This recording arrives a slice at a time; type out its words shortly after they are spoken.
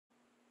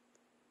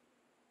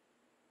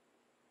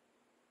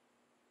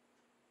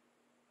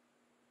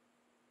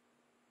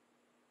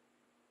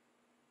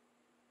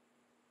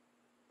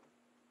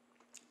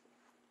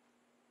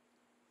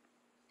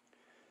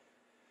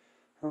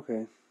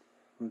Okay,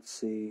 let's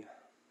see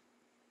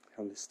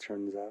how this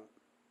turns out.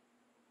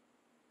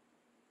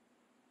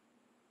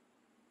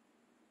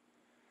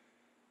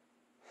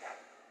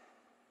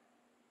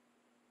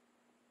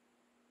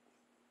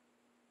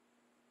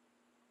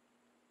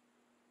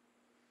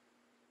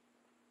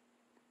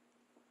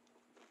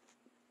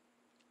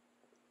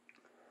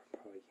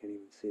 Probably can't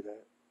even see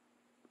that.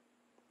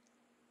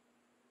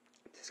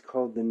 It's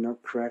called the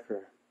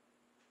Nutcracker.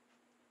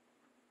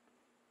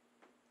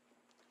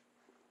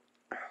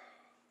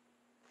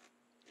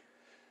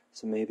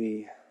 So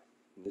maybe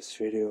this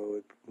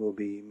video will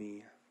be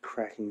me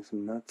cracking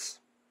some nuts.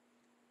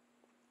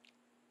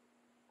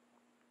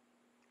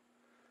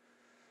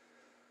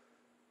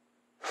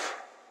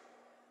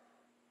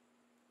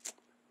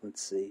 Let's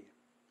see.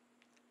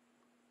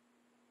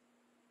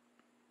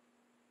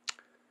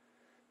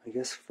 I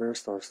guess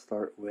first I'll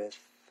start with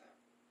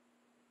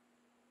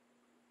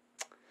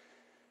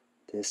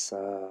this,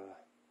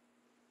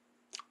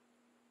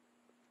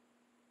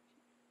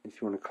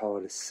 if you want to call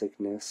it a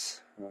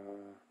sickness,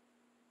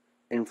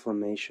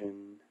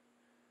 inflammation,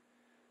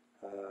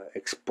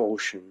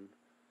 expulsion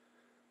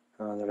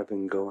that I've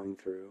been going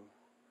through.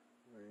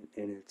 Right?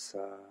 And it's,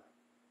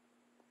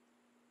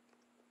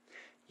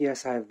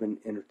 yes, I've been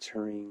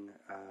entering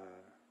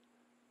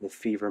the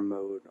fever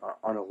mode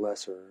on a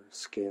lesser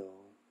scale.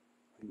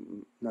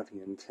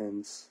 Nothing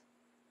intense,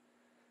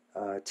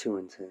 too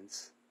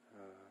intense.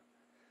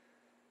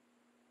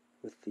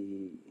 With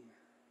the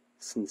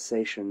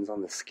sensations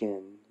on the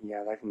skin,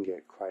 yeah, that can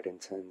get quite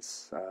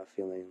intense,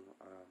 feeling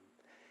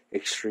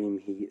extreme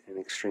heat and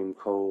extreme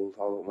cold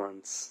all at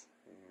once.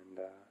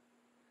 And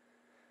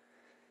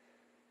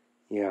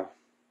yeah,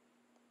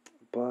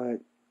 but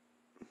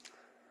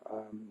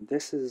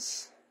this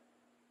is,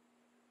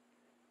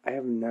 I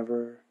have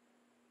never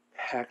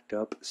hacked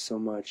up so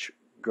much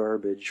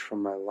garbage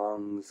from my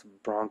lungs,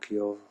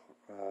 bronchial,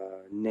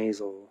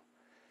 nasal,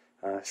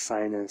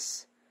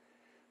 sinus.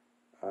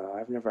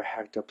 I've never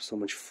hacked up so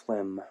much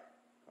phlegm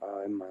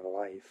in my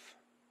life.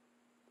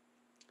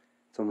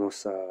 It's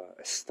almost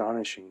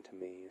astonishing to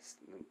me. It's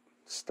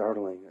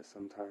startling at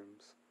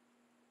sometimes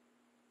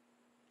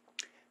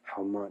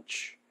how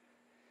much.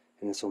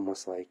 And it's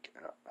almost like,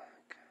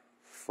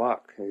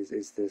 fuck,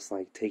 is this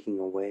like taking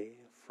away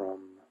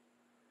from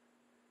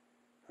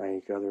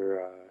like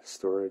other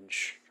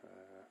storage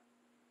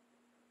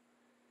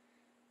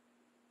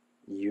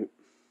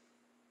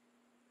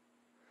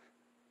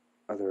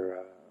other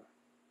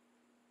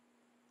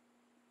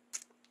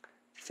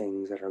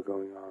things that are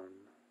going on,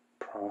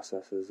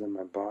 processes in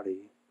my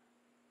body,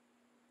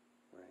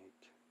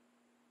 like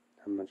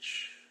how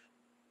much,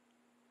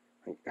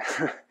 like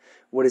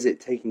what is it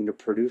taking to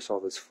produce all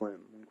this phlegm?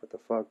 Like, what the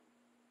fuck?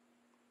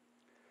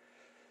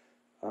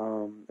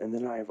 And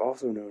then I've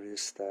also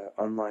noticed that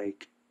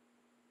unlike,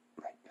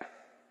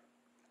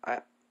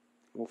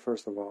 well,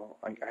 first of all,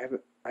 I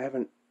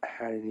haven't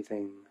had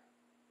anything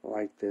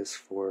like this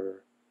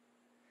for,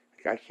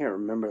 like, I can't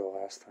remember the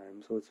last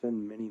time, so it's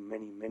been many,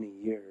 many, many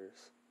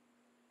years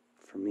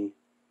for me.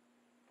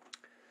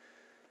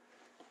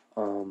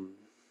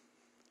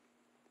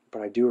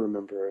 But I do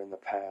remember in the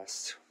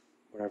past,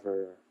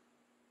 whenever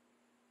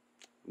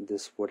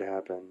this would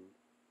happen,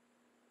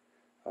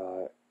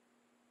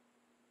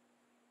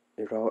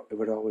 it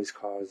would always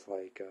cause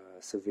like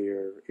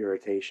severe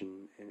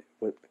irritation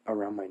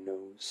around my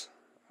nose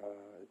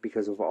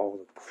because of all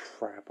the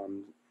crap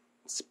I'm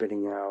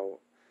spitting out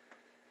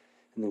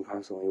and then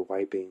constantly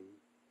wiping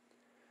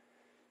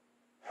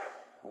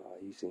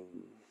using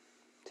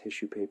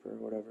tissue paper or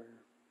whatever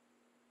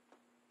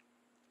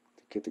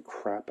to get the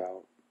crap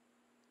out.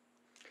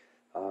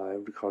 It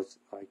would cause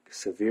like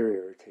severe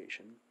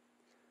irritation.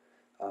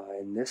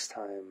 And this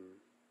time,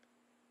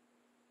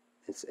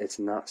 it's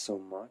not so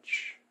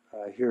much.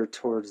 Here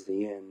towards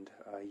the end,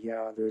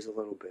 yeah, there's a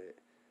little bit,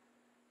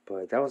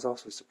 but that was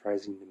also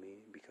surprising to me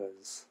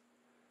because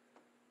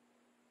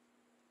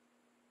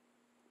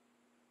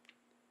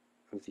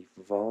of the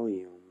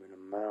volume and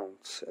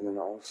amount, and then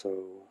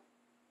also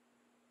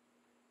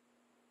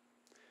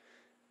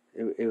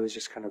it was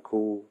just kind of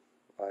cool,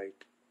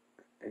 like,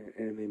 and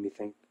it made me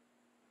think.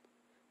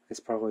 It's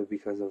probably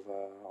because of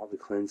all the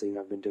cleansing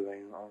I've been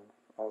doing,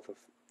 all the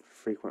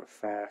frequent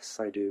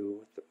fasts I do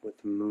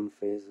with the moon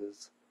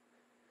phases.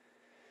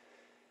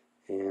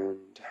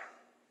 And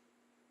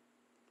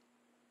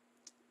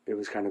it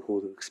was kind of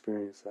cool to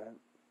experience that.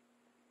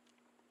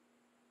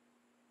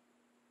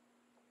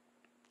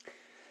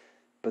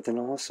 But then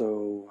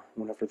also,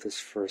 whenever this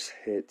first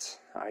hit,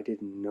 I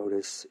didn't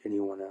notice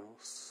anyone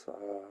else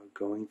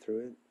going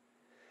through it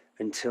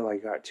until I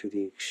got to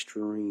the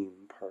extreme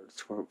parts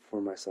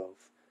for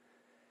myself.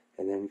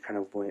 And then kind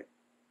of went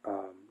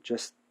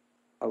just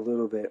a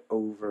little bit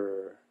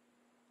over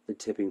the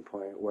tipping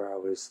point where I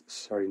was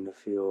starting to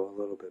feel a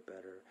little bit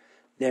better.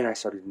 Then I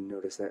started to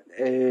notice that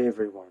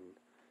everyone,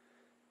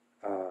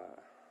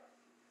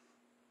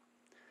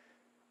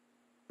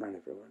 not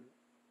everyone,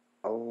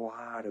 a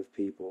lot of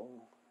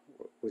people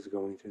was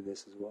going through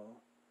this as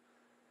well.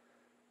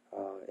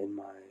 In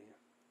my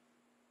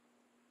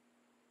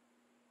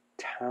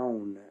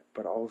town,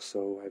 but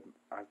also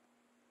I've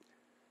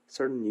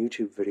certain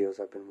YouTube videos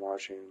I've been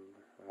watching.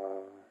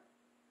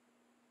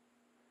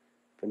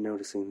 Been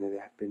noticing that they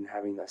have been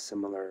having a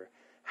similar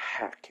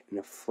hack and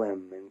a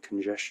phlegm and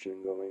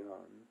congestion going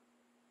on.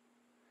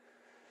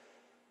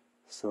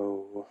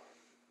 So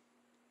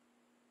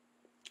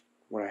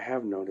what I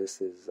have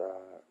noticed is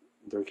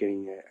they're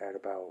getting it at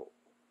about,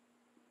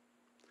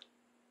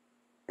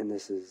 and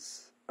this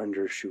is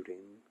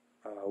undershooting,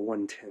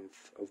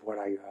 1/10 of what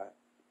I got,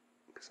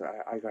 because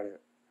I got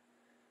it,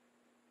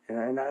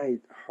 and I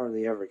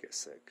hardly ever get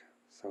sick.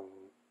 So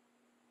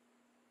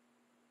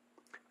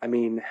I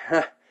mean,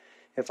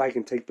 if I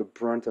can take the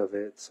brunt of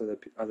it so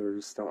that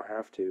others don't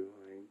have to,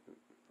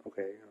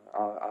 okay,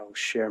 I'll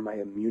share my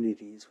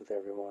immunities with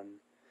everyone.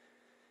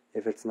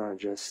 If it's not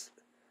just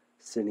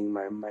sending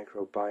my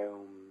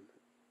microbiome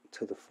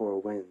to the four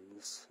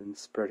winds and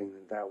spreading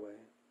it that way.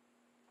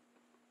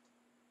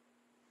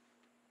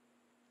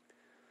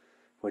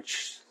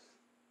 Which,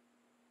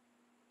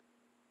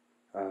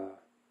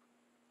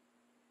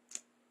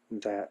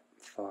 that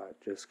thought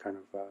just kind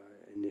of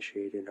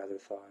initiated other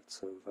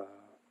thoughts of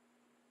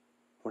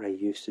what I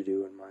used to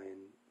do in my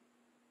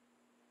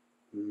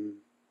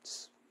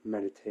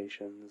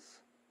meditations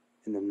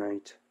in the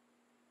night,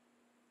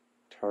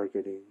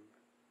 targeting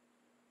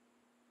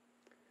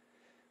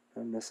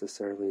not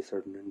necessarily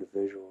certain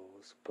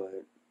individuals,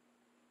 but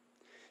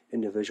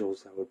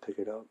individuals that would pick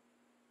it up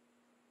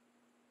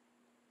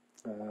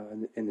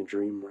in the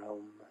dream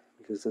realm,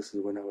 because this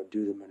is when I would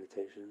do the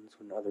meditations,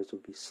 when others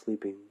would be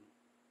sleeping,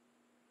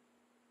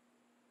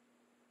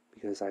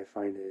 because I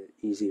find it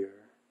easier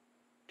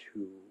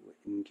to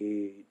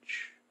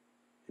engage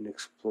and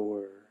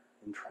explore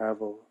and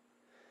travel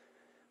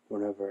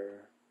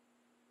whenever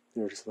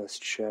there's less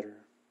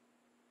chatter.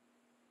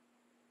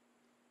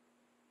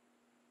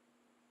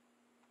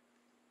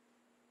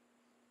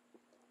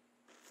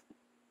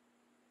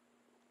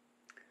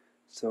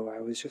 So I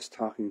was just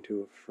talking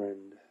to a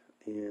friend,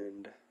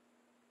 and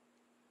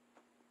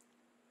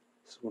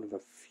this is one of the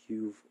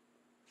few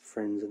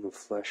friends in the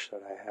flesh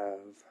that I have.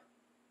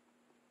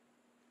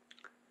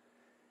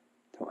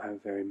 Don't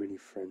have very many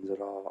friends at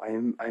all.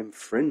 I'm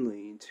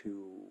friendly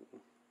to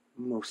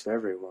most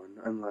everyone,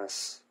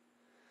 unless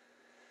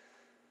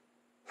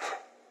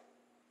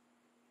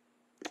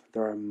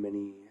there are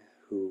many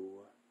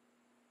who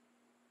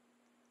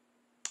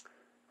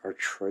are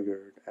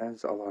triggered,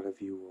 as a lot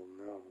of you will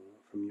know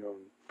from your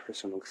own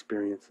personal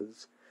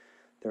experiences.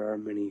 There are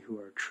many who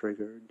are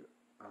triggered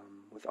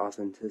with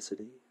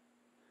authenticity,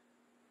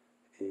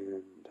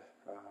 and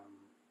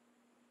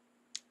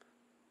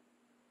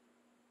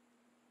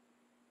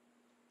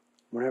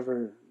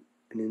whenever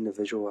an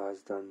individual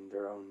has done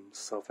their own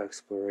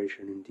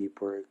self-exploration and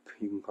deep work,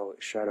 you can call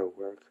it shadow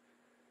work,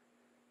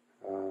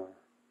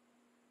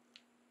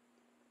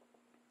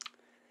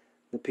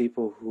 the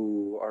people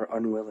who are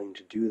unwilling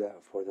to do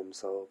that for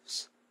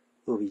themselves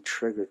will be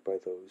triggered by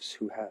those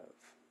who have.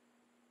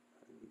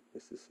 And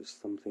this is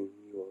just something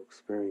you will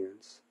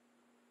experience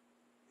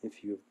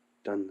if you've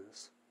done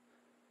this.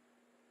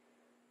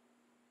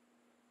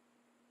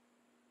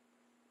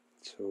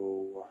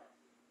 So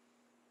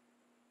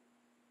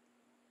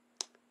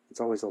it's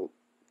always a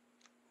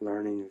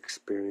learning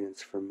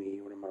experience for me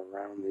when I'm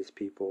around these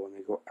people and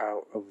they go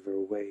out of their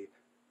way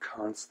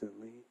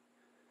constantly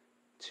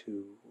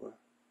to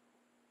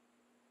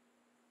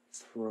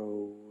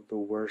throw the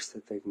worst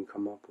that they can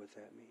come up with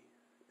at me,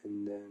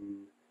 and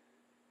then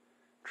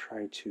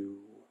try to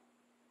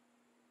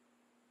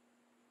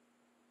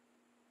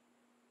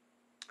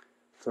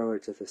throw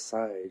it to the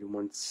side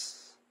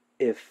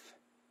if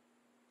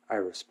I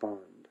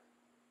respond.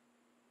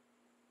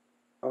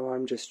 Oh,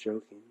 I'm just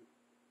joking.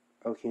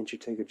 Oh, can't you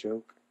take a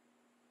joke?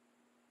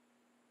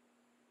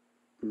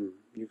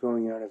 You're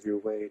going out of your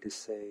way to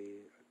say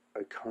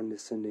a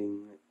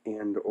condescending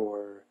and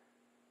or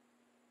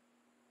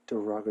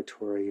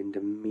derogatory and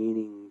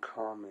demeaning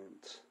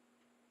comment,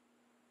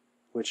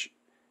 which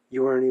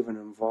you weren't even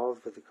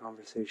involved with the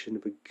conversation to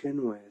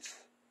begin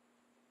with.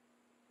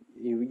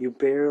 You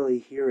barely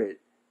hear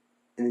it,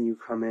 and then you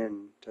come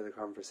in to the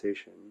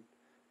conversation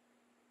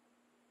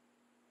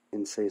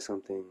and say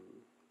something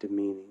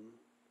demeaning,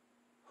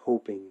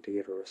 hoping to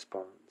get a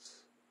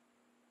response.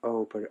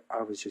 Oh, but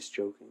I was just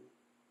joking.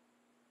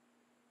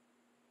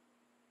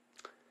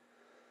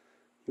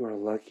 You are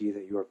lucky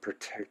that you are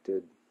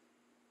protected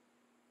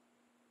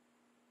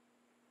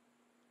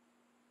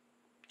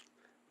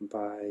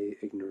by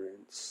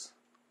ignorance.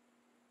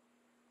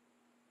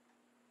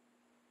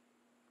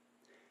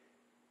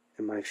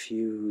 And my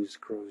fuse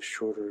grows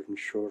shorter and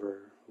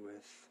shorter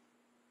with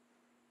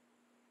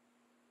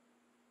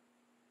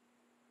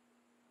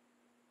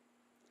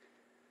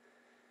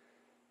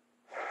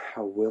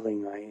how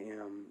willing I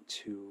am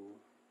to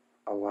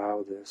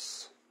allow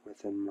this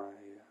within my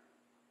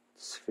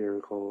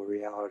spherical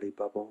reality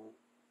bubble.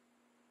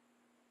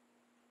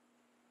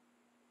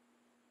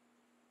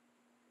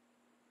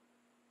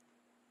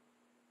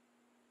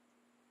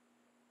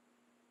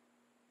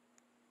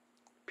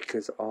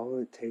 Because all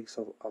it takes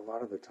a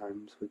lot of the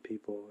times with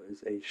people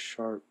is a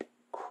sharp,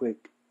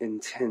 quick,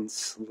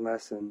 intense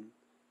lesson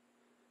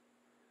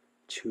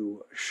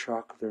to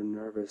shock their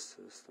nervous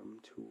system,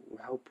 to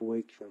help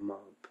wake them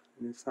up.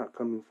 And it's not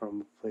coming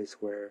from a place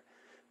where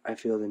I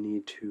feel the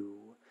need to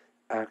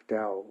act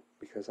out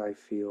because I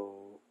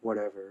feel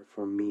whatever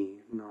for me.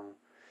 No,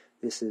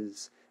 this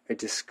is a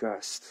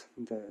disgust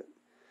that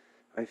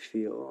I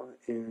feel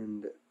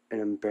and an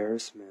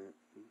embarrassment.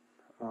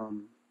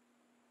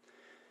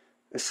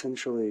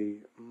 Essentially,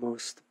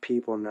 most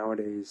people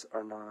nowadays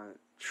are not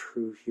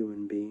true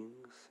human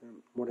beings.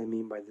 And what I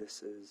mean by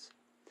this is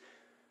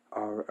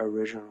our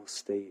original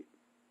state.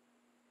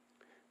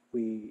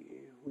 We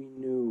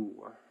knew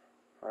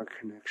our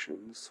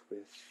connections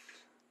with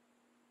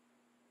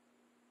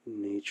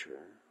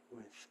nature,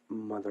 with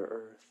Mother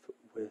Earth,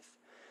 with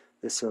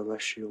the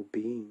celestial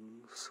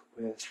beings,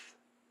 with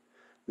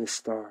the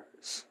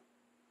stars,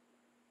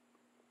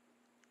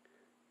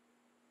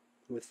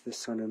 with the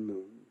sun and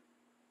moon.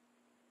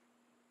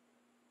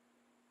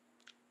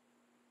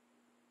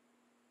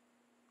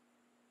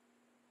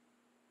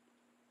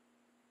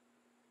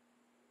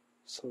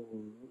 So,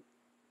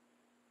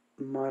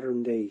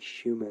 modern day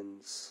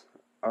humans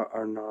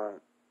are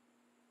not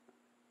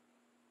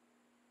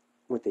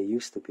what they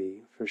used to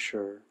be, for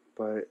sure,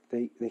 but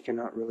they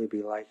cannot really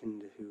be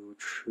likened to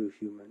true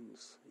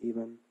humans,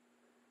 even.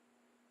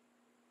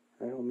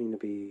 I don't mean to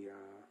be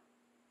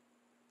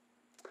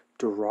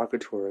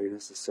derogatory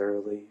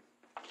necessarily,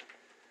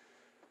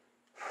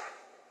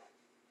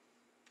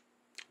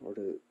 or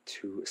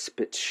to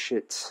spit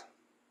shit,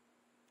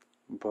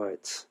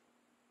 but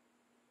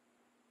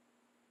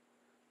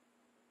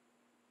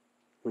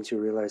once you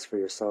realize for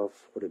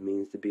yourself what it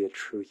means to be a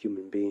true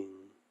human being,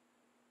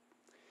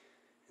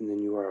 and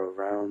then you are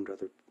around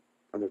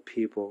other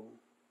people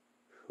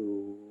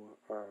who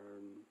are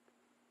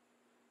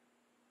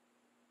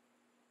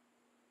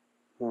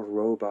more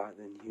robot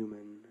than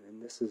human,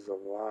 and this is a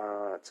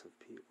lot of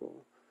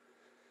people,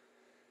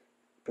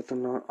 but they're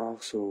not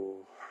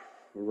also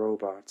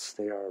robots.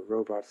 They are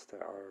robots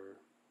that are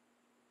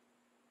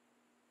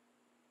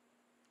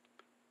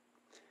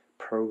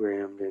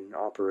programmed and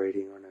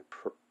operating on a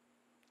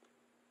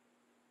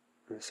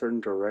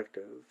certain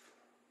directive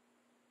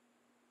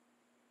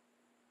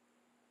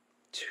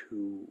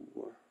to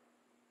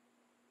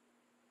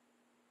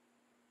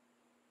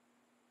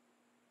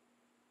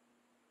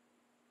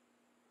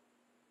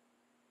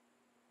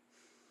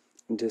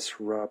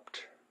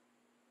disrupt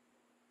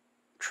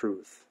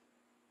truth.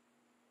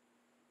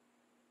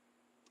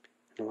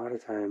 And a lot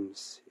of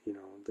times,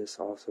 this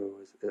also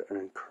is an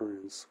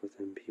occurrence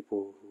within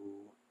people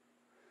who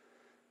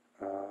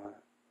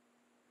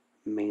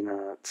may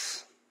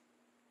not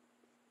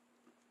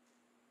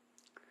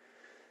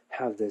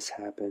have this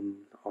happen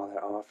all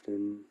that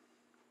often,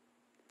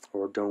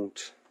 or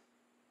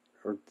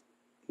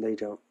they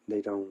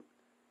don't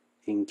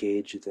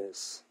engage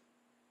this.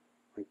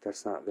 Like,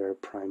 that's not their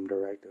prime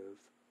directive.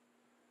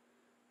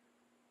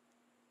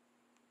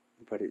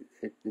 But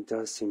it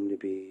does seem to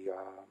be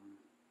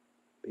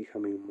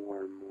becoming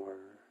more and more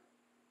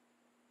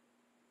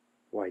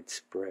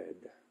widespread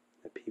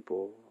that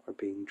people are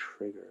being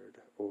triggered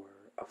or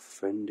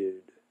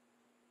offended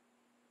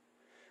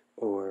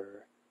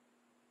or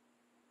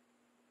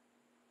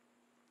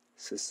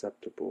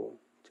susceptible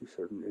to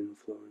certain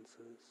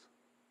influences.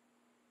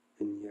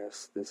 And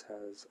yes, this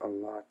has a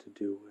lot to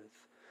do with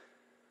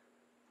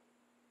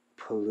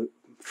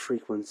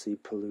frequency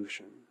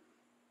pollution.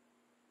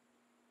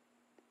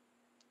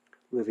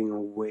 Living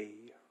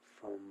away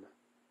from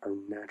our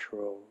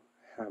natural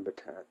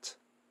habitat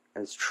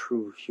as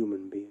true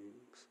human beings.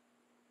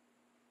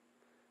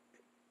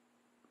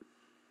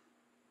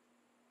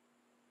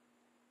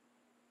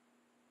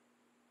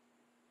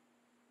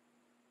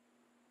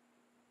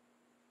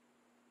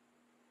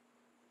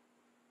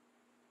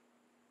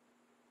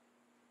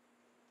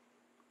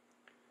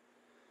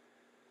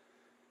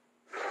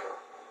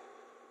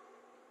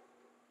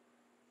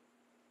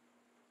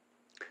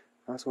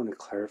 I also want to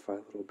clarify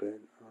a little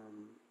bit.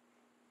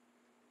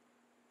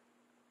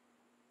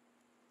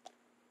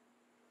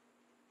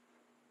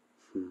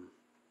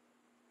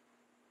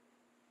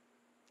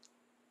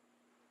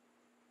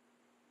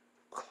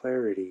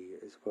 Clarity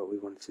is what we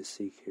wanted to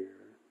seek here,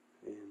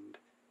 and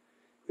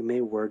we may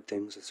word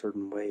things a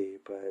certain way,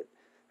 but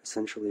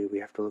essentially we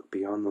have to look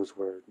beyond those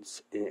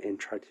words and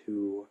try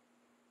to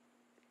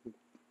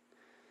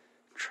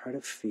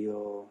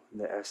feel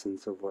the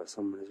essence of what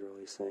someone is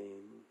really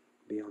saying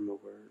beyond the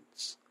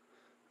words.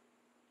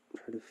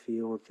 Try to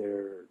feel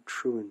their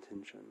true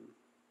intention.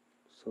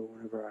 So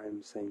whenever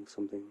I'm saying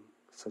something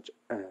such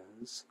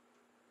as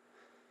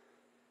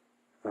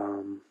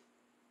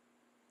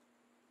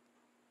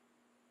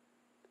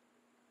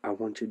I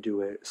want to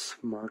do it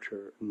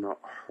smarter, not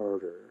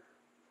harder.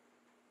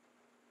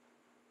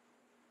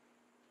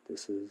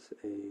 This is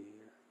a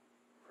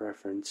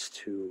reference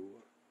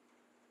to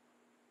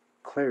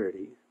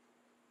clarity.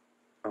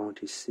 I want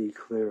to see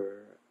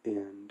clearer,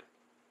 and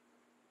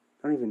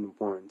not even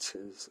once,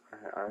 as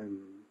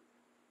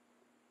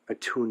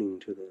attuning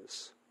to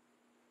this.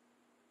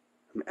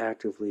 I'm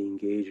actively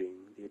engaging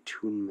the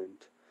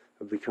attunement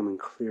of becoming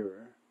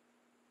clearer.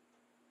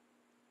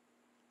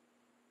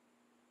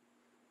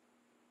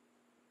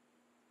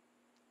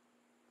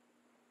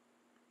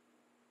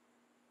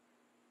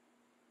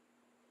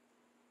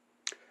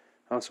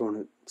 I also want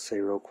to say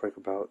real quick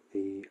about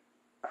the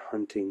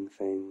hunting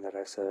thing that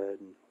I said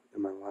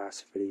in my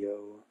last video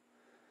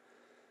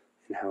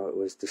and how it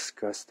was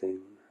disgusting.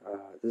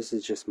 This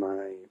is just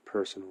my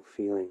personal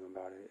feeling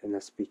about it, and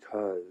that's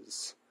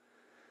because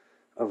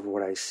of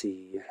what I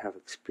see and have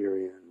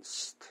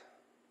experienced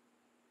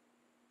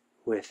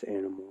with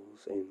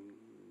animals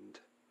and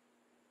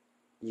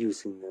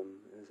using them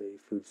as a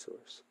food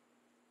source.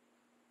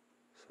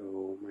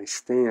 So my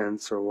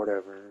stance, or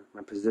whatever,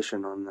 my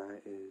position on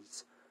that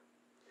is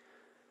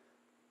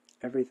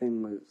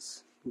everything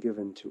was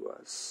given to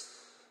us,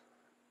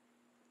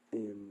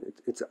 and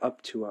it's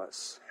up to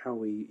us how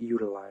we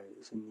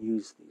utilize and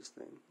use these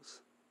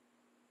things.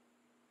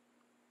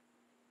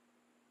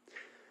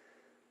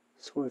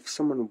 So if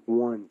someone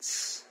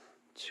wants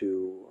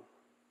to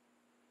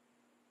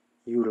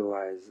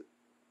utilize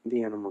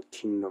the animal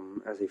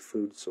kingdom as a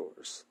food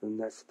source, then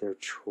that's their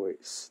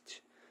choice.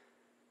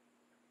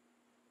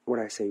 What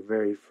I say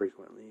very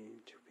frequently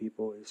to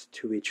people is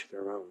to each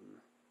their own.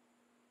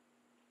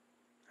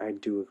 I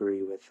do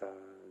agree with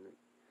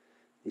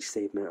the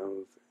statement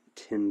of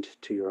tend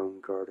to your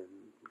own garden,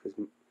 because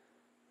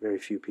very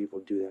few people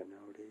do that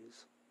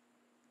nowadays.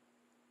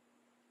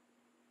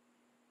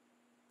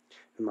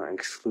 I'm not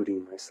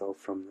excluding myself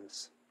from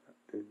this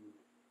in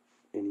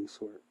any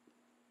sort.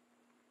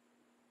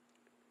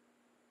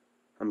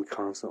 I'm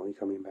constantly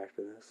coming back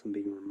to this and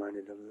being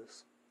reminded of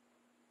this.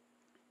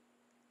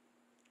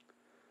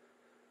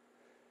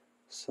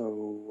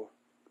 So,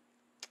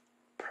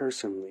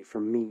 personally,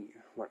 for me,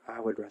 what I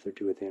would rather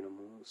do with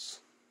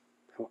animals,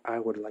 how I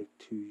would like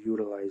to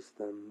utilize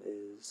them,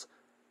 is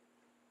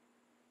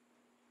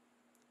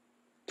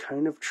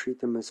kind of treat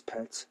them as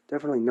pets.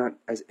 Definitely not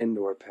as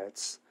indoor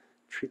pets.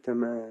 Treat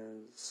them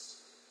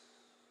as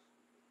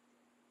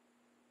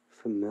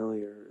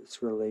familiars,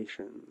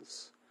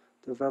 relations.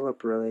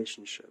 Develop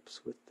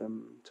relationships with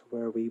them to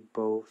where we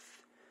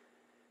both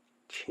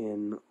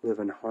can live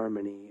in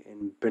harmony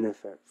and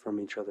benefit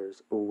from each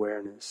other's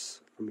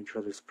awareness, from each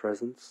other's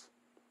presence.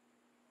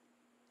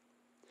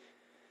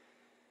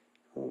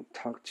 I won't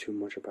talk too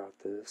much about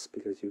this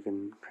because you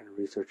can kind of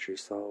research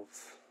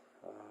yourself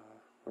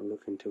or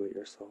look into it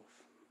yourself,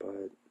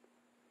 but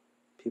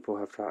people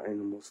have taught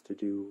animals to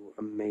do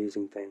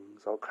amazing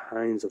things, all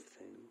kinds of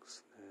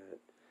things that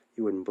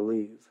you wouldn't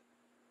believe.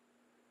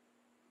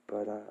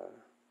 But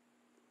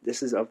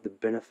this is of the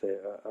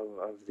benefit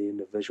of the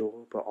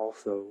individual, but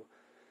also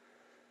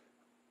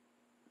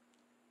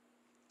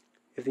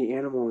if the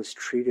animal is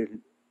treated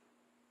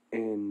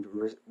and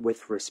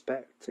with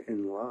respect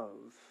and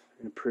love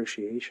and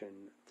appreciation,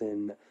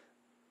 then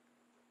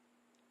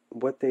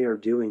what they are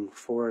doing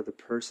for the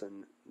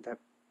person,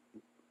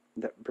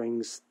 that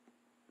brings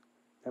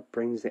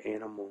the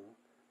animal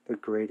the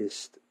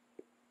greatest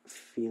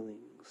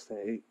feelings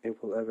that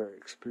it will ever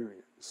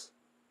experience.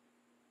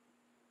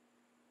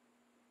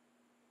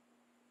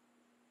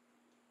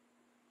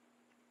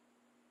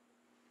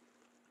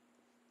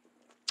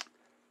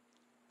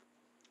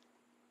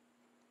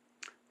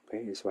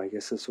 Okay, so I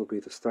guess this will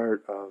be the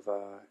start of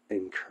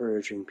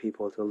encouraging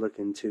people to look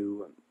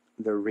into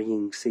the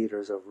Ringing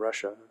Cedars of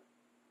Russia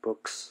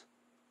books,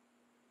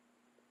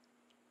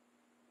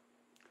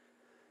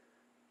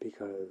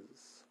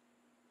 because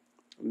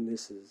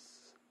this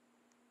is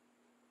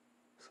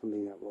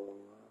something that will,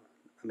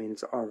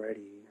 it's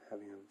already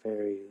having a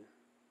very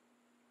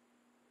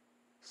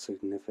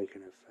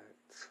significant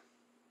effect,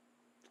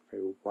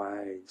 very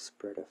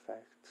widespread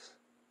effect.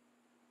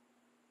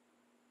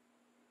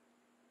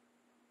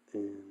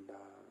 And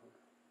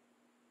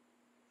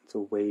it's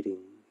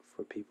awaiting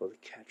for people to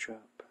catch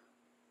up,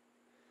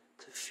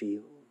 to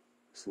feel,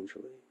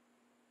 essentially.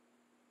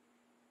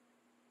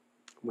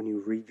 When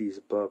you read these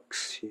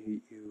books,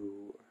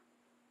 you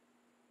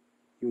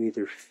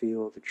either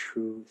feel the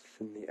truth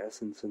and the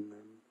essence in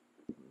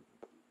them,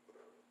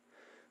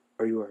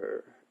 or you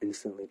are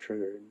instantly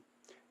triggered.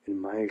 In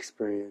my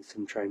experience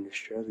in trying to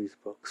share these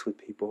books with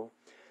people,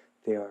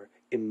 they are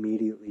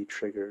immediately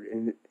triggered,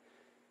 and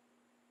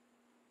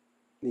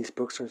these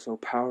books are so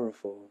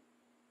powerful.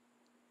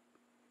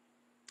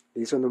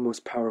 These are the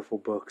most powerful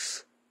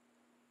books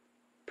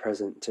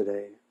present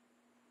today.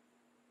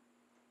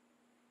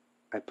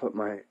 I put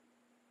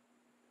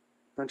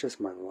not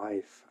just my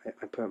life,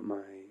 I put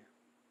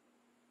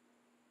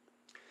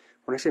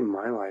when I say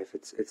my life,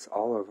 it's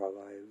all of our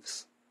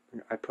lives.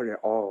 I put it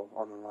all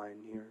on the line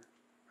here.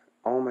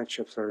 All my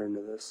chips are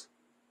into this.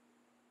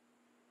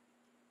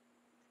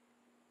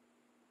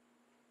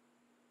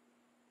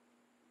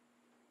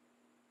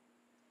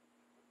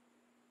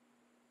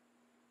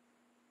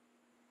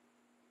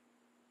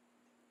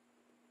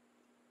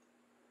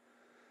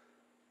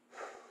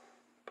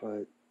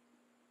 But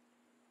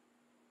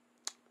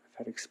I've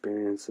had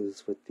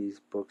experiences with these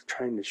books,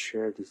 trying to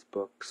share these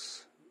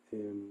books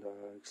and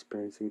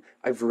experiencing.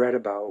 I've read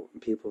about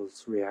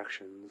people's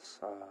reactions,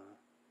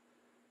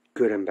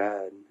 good and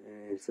bad,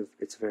 and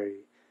it's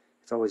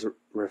always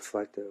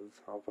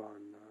reflective of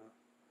on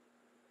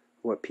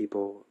what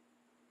people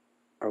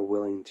are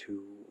willing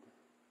to,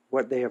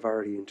 what they have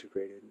already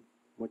integrated,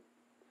 what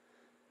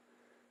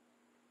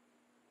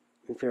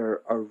if they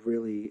are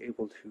really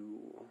able to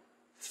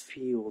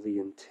feel the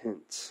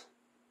intent,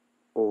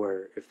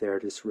 or if they are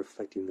just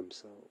reflecting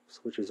themselves,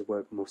 which is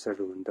what most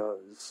everyone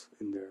does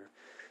in their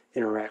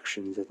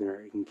interactions and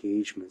their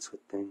engagements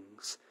with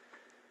things.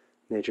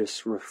 They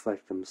just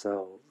reflect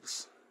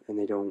themselves, and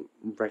they don't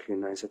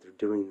recognize that they're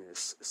doing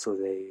this, so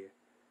they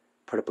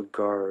put up a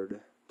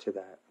guard to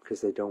that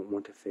because they don't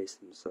want to face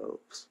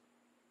themselves.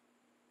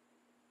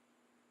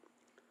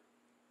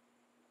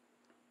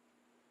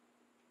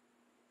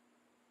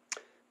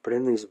 But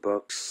in these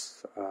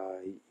books,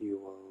 you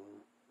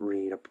will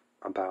read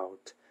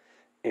about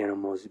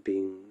animals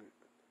being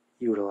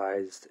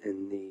utilized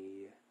in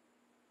the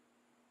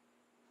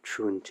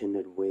true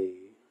intended way,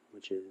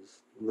 which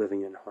is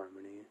living in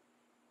harmony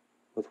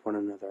with one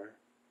another,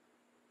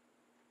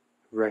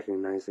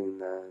 recognizing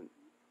that,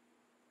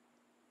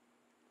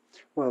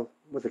 well,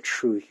 what a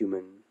true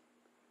human,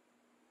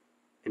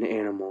 an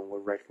animal,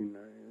 will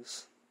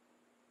recognize.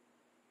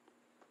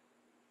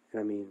 And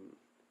I mean,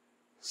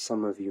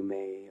 some of you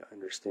may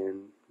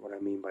understand what I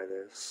mean by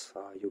this.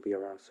 You'll be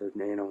around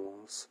certain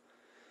animals,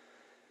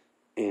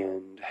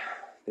 and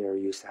they are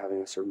used to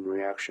having a certain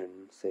reaction,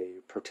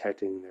 say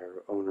protecting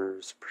their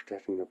owners,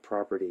 protecting their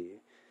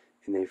property,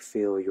 and they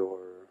feel your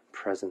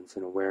presence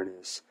and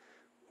awareness.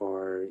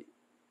 Or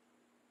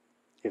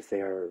if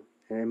they are,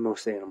 and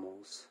most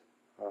animals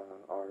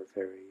are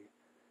very,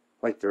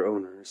 like their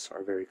owners,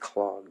 are very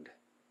clogged,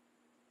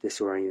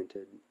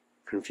 disoriented,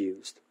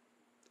 confused.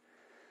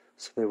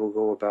 So they will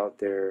go about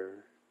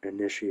their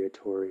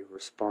initiatory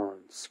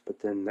response, but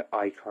then the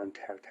eye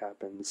contact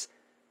happens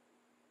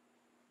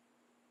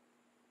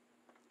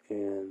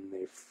and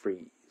they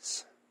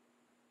freeze,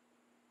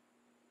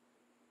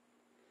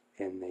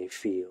 and they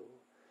feel,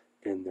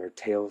 and their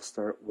tails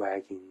start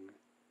wagging,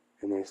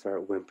 and they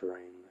start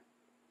whimpering,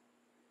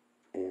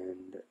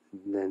 and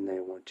then they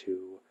want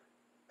to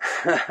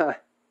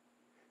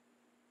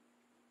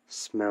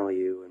smell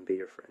you and be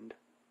your friend.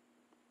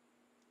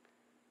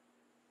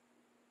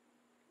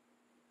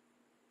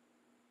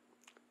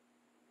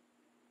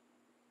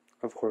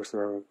 Of course,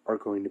 there are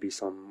going to be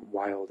some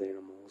wild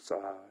animals,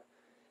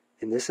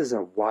 and this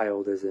isn't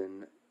wild as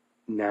in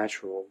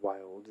natural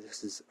wild.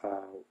 This is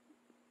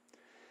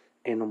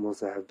animals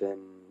that have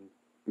been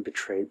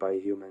betrayed by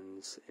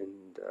humans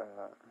and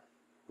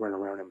run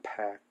around in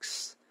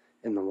packs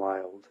in the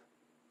wild.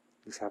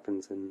 This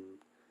happens in,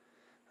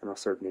 I know,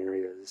 certain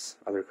areas,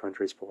 other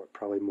countries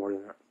probably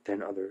more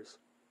than others.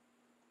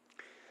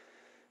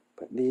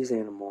 But these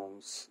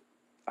animals,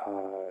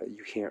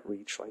 you can't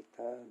reach like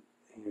that,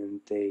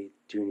 and they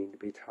do need to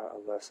be taught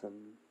a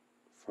lesson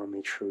from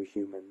a true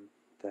human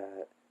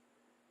that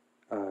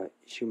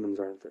humans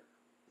aren't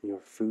your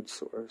food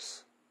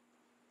source,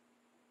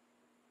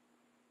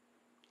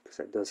 because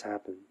that does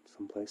happen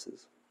some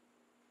places.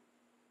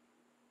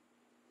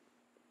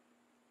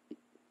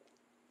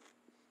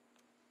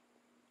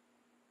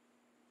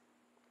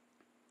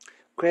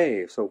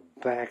 Okay, so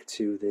back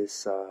to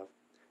this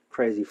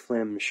crazy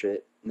phlegm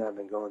shit that I've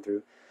been going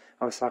through.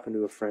 I was talking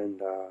to a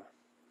friend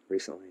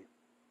recently,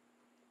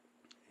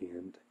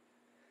 and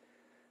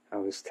I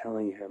was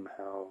telling him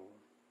how,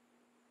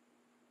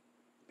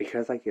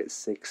 because I get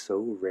sick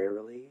so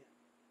rarely,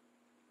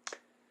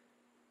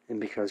 and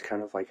because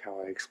kind of like how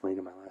I explained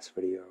in my last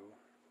video,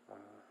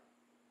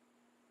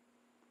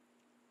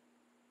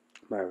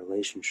 my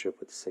relationship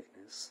with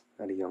sickness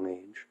at a young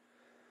age,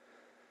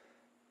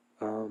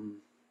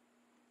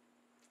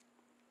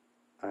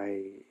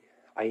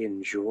 I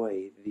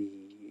enjoy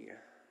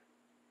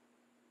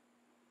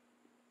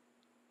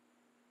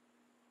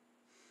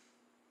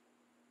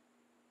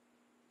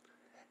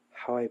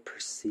how I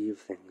perceive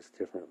things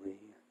differently.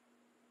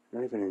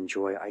 Not even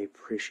enjoy, I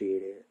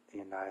appreciate it,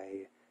 and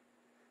I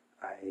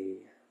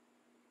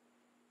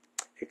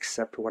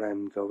accept what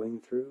I'm going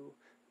through,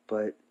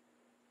 but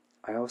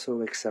I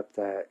also accept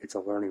that it's a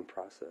learning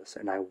process,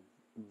 and I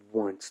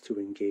want to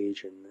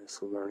engage in this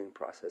learning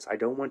process. I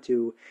don't want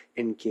to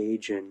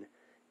engage in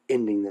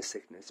ending the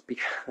sickness,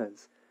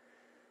 because,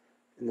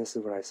 and this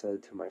is what I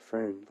said to my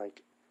friend,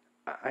 like,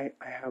 I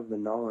have the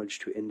knowledge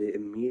to end it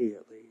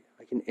immediately.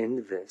 I can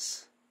end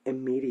this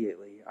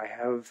immediately. I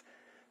have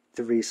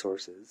the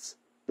resources,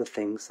 the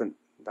things that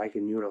I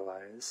can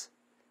utilize.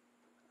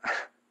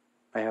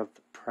 I have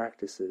the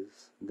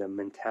practices, the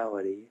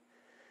mentality,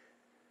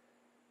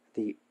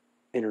 the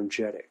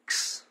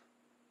energetics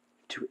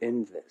to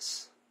end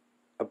this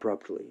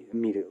abruptly,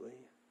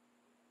 immediately.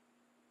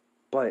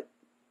 But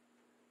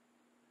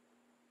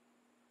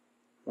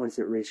once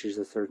it reaches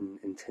a certain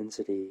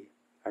intensity,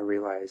 I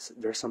realize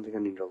there's something I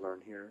need to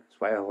learn here.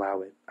 So I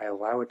allow it. I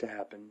allow it to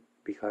happen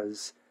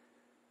because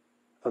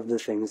of the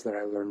things that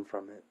I learned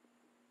from it.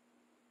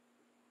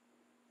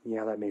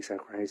 Yeah, that makes that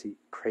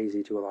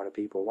crazy to a lot of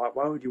people.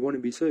 Why would you want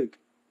to be sick?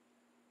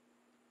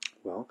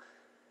 Well,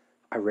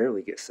 I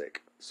rarely get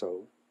sick,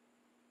 so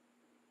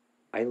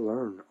I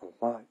learn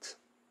a lot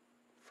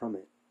from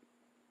it.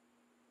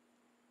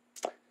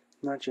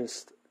 Not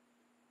just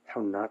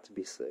how not to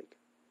be sick,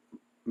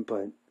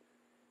 but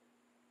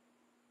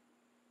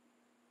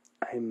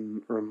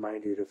I'm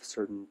reminded of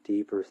certain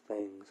deeper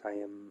things. I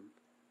am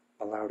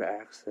allowed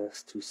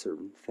access to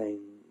certain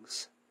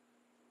things,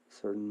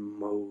 certain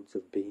modes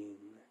of being,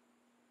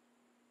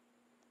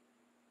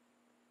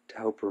 to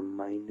help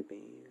remind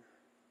me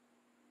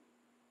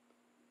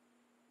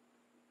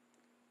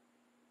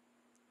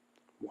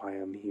why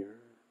I'm here,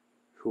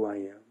 who I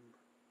am.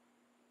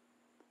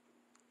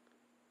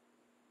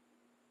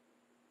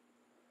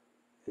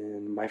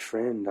 And my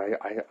friend,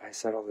 I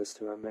said all this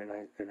to him, and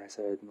I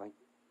said, like,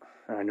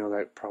 and I know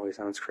that probably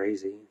sounds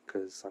crazy,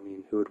 because, I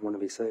mean, who would want to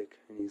be sick?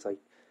 And he's like,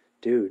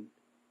 dude,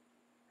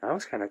 I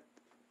was kind of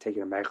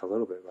taken aback a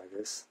little bit by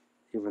this,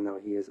 even though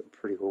he is a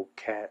pretty old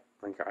cat.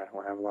 Like, I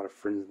don't have a lot of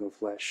friends in the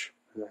flesh,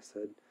 as I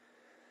said.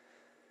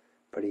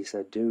 But he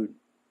said, dude,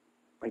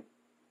 like,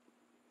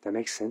 that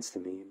makes sense to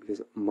me,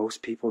 because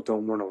most people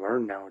don't want to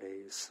learn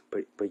nowadays,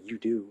 but you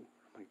do.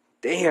 I'm like,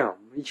 damn,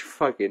 you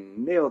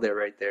fucking nailed it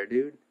right there,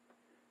 dude.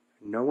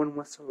 No one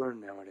wants to learn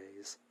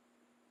nowadays.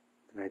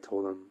 And I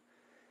told him,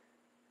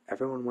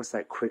 everyone wants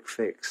that quick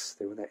fix.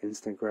 They want that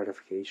instant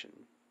gratification.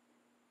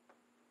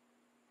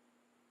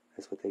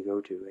 That's what they go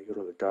to. They go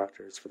to the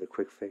doctors for the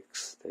quick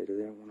fix. They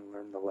don't want to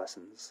learn the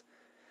lessons.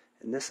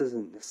 And this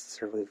isn't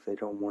necessarily that they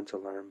don't want to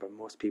learn, but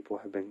most people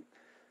have been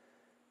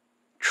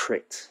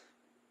tricked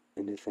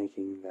into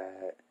thinking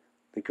that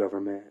the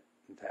government,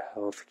 the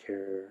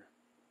healthcare,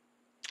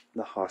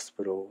 the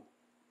hospital,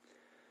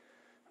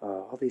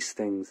 all these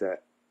things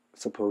that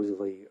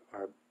supposedly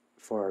are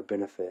for our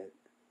benefit,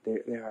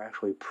 they are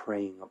actually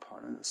preying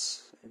upon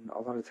us. And a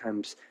lot of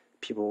times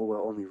people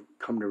will only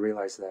come to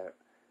realize that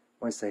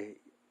once they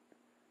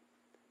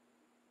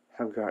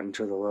have gotten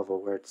to the level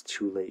where it's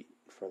too late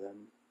for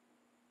them,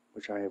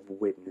 which I have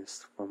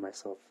witnessed for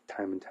myself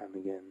time and time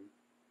again.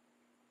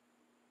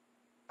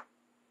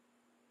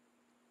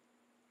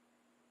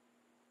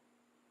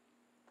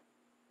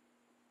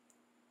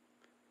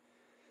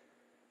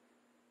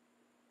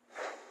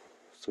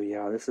 So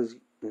yeah, this is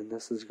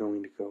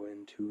going to go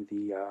into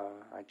the,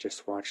 I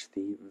just watched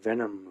the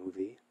Venom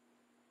movie.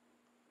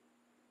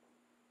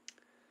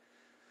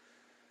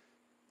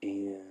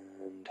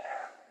 And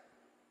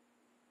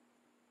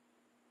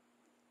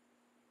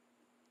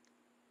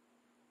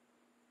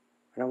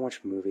I don't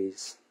watch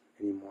movies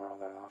anymore all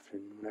that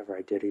often. Whenever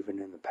I did, even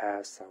in the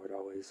past, I would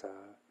always,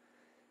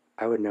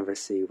 I would never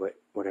see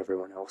what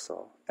everyone else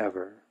saw,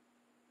 ever.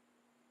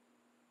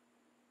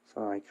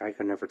 So I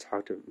could never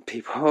talk to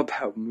people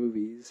about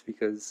movies,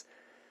 because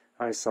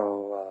I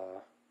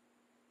saw,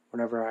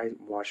 whenever I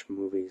watch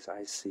movies,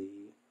 I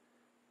see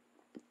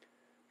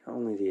not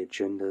only the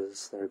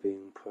agendas that are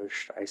being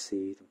pushed, I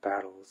see the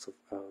battles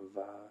of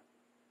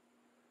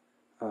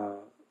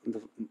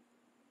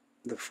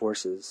the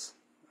forces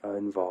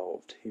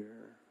involved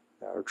here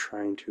that are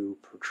trying to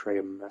portray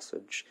a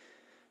message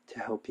to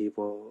help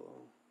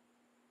people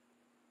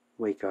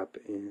wake up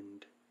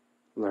and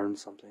learn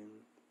something.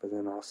 But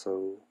then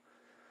also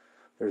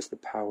there's the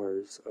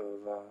powers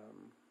of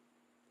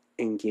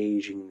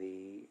engaging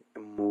the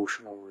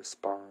emotional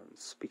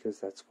response, because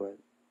that's what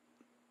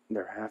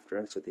they're after,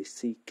 that's what they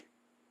seek.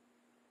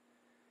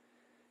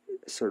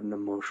 A certain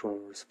emotional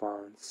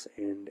response,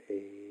 and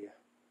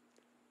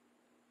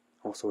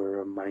also a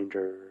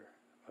reminder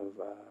of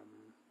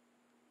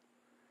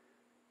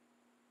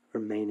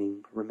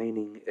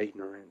remaining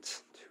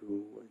ignorant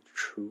to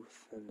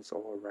truth that is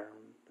all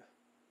around,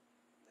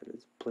 that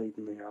is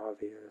blatantly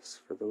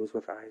obvious for those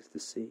with eyes to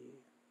see.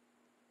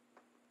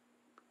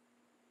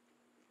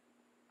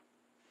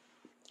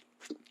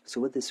 So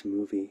with this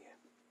movie,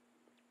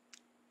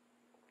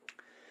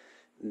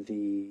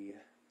 the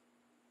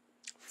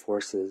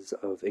forces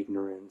of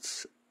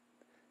ignorance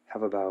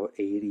have about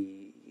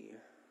 85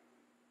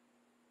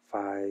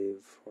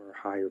 or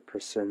higher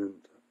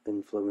percent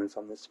influence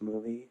on this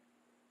movie.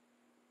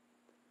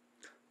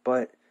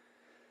 But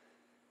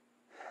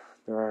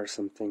there are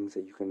some things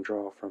that you can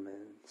draw from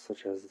it,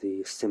 such as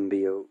the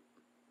symbiote,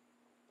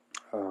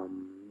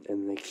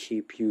 and they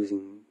keep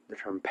using the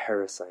term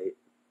parasite,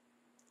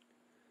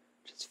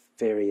 which is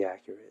very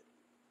accurate.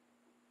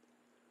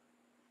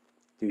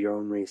 Do your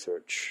own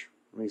research.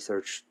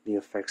 Research the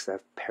effects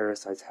that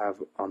parasites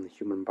have on the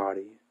human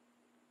body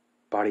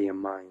and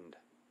mind.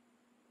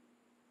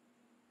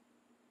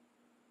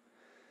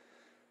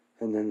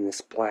 And then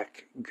this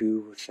black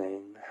goo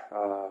thing,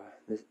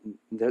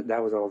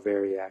 that was all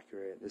very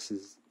accurate. This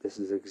is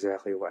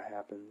exactly what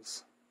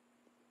happens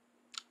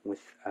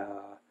with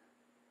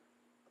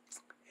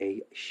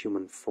a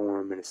human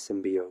form and a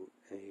symbiote,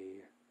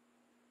 a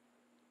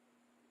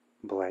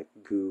black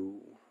goo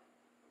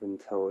of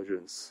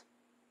intelligence.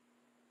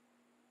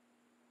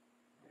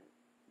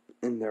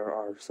 And there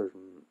are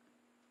certain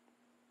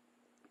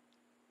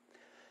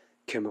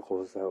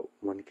chemicals that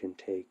one can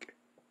take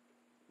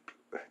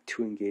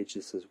to engage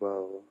this as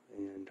well,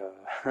 and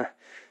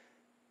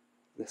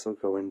this will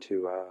go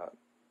into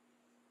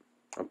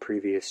a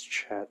previous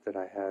chat that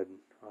I had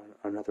on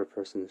another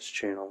person's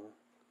channel,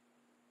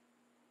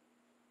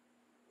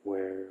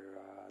 where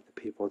the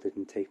people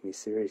didn't take me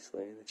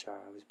seriously.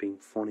 I was being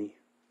funny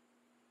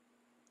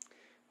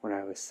when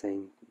I was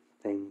saying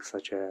things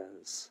such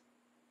as,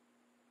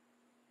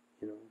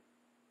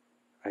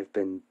 I've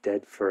been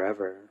dead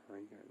forever.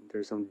 Like,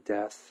 there's no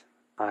death.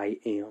 I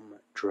am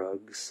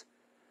drugs.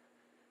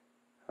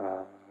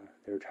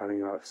 They were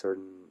talking about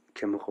certain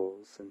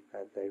chemicals and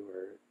that they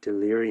were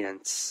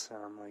deliriants.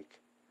 And I'm like,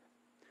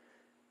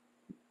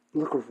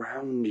 look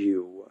around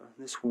you.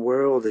 This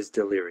world is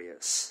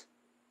delirious.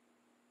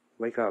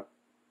 Wake up.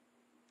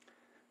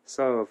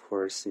 So, of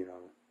course,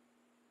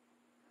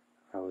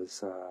 I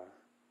was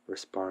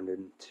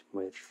responded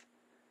with,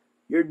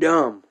 "You're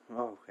dumb."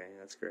 Oh, okay,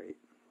 that's great.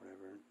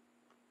 Whatever.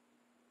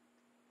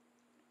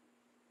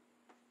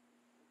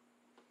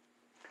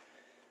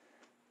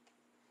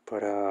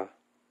 But,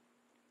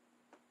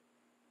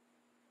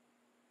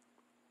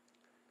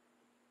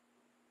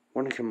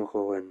 one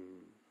chemical in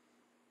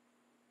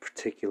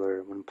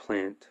particular, one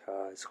plant,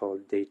 is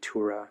called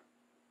datura.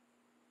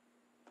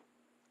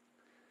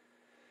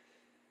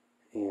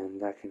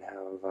 And that can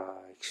have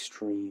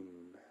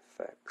extreme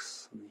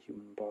effects on the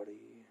human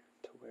body,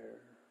 to where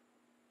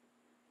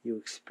you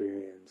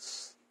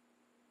experience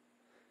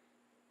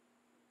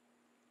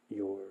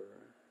your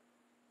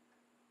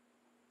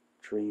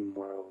dream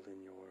world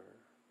and your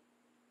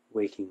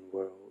waking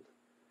world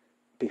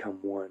become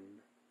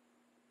one.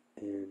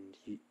 And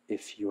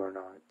if you are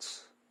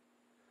not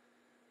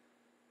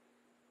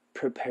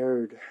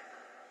prepared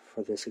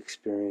for this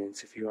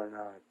experience, if you are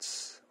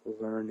not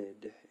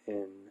learned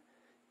in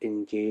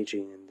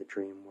engaging in the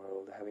dream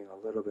world, having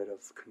a little bit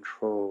of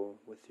control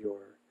with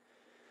your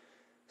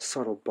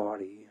subtle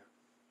body,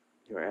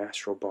 your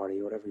astral body,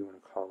 whatever you want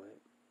to call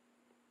it,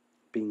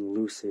 being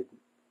lucid,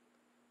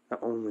 not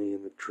only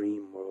in the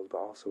dream world, but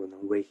also in the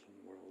waking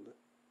world.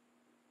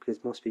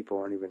 Because most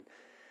people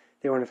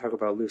they want to talk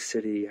about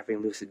lucidity,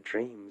 having lucid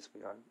dreams.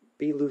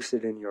 Be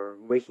lucid in your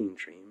waking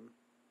dream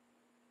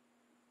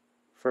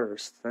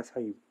first. That's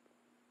how you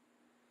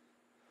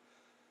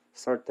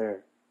start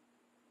there.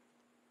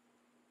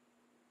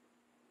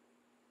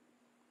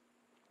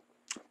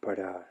 But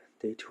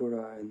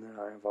datura, and then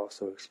I've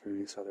also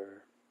experienced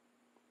other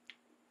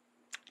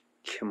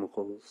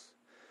chemicals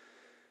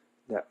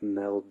that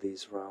meld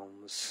these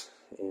realms,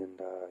 and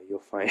you'll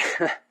find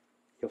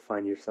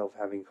yourself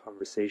having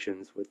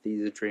conversations with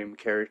these dream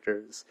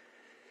characters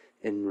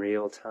in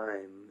real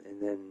time,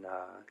 and then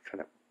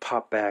kind of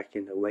pop back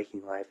into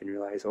waking life and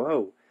realize,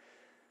 whoa,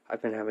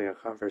 I've been having a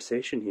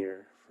conversation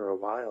here for a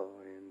while,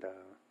 and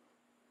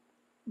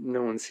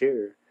no one's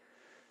here.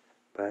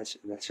 But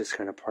that's just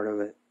kind of part of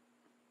it.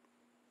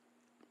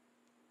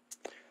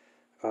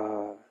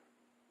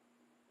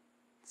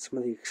 Some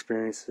of the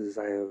experiences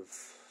I have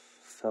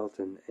felt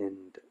and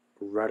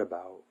read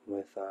about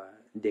with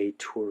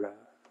datura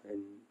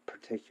in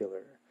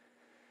particular,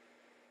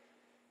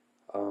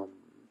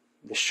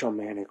 the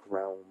shamanic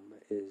realm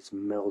is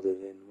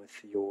melded in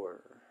with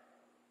your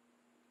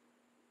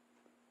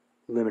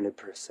limited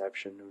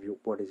perception of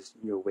what is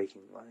your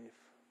waking life.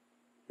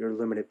 Your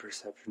limited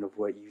perception of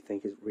what you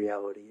think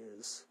reality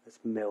is. It's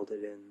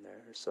melded in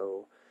there,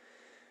 so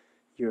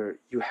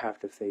you have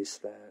to face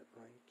that.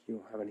 Like, you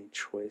don't have any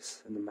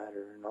choice in the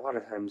matter. And a lot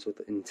of times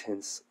with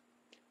intense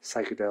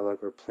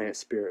psychedelic or plant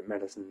spirit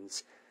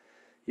medicines,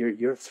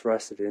 you're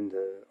thrusted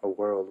into a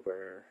world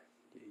where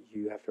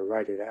you have to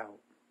write it out.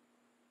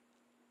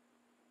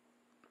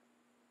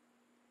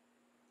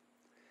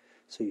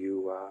 So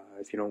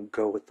if you don't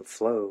go with the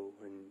flow,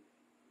 and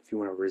if you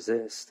want to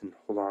resist and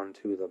hold on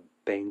to the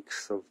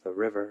banks of the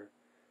river,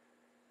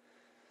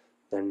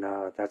 then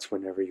that's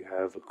whenever you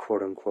have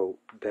quote-unquote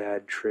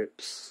bad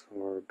trips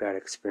or bad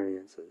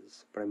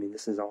experiences. But I mean,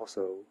 this is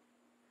also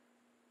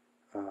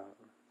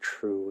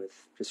true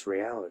with just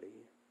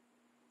reality,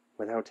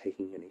 without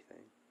taking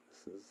anything.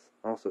 This is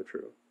also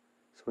true.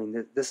 So I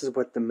mean, this is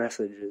what the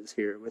message is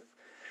here with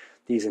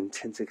these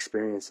intense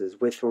experiences,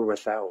 with or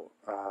without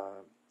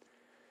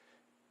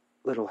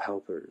little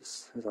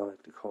helpers, as I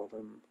like to call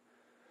them.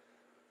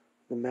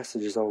 The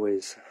message is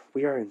always,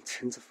 we are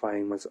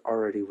intensifying what's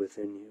already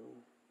within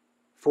you,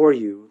 for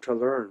you to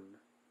learn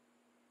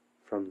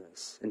from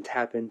this and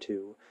tap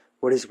into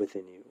what is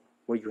within you,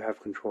 what you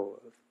have control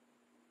of.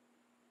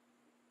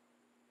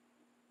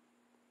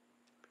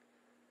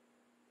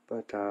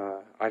 But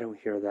I don't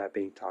hear that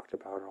being talked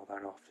about all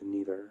that often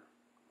either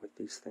with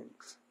these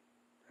things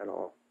at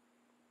all.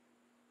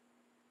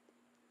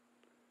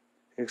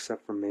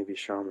 Except for maybe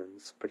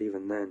shamans, but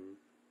even then,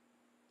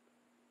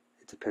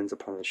 it depends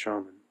upon the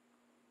shaman.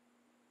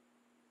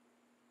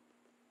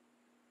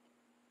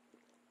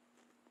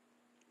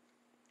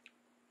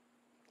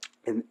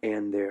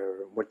 And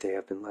what they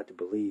have been led to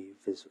believe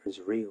is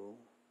real.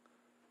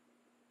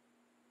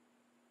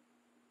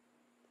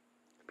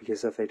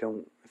 Because if they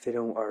don't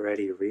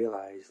already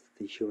realize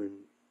the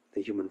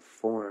human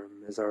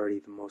form is already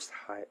the most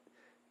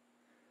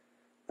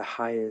the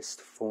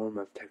highest form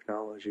of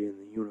technology in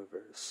the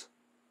universe,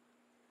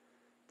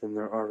 then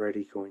they're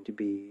already going to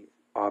be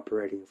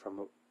operating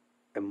from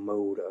a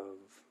mode of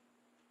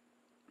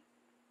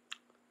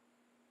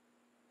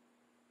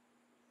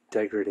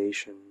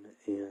degradation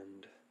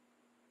and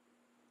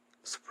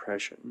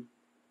suppression,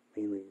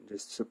 mainly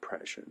just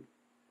suppression,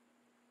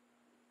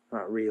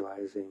 not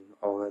realizing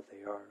all that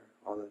they are,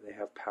 all that they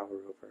have power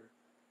over.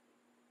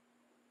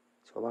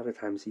 So a lot of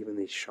times even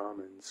these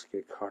shamans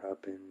get caught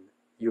up in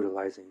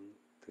utilizing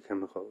the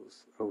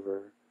chemicals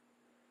over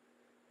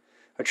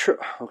I'm just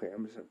going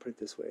to put it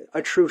this way.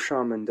 A true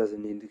shaman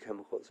doesn't need the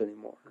chemicals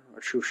anymore. A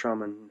true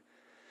shaman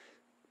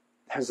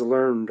has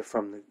learned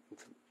from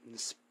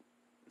the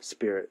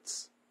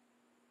spirits.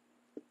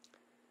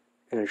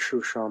 And a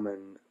true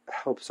shaman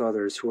helps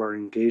others who are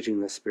engaging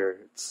the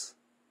spirits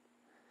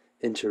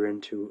enter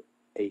into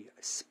a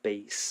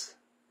space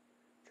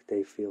that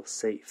they feel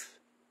safe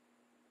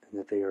and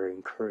that they are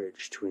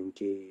encouraged to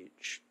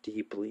engage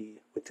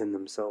deeply within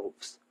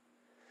themselves,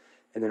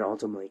 and then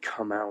ultimately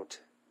come out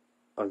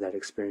of that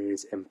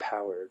experience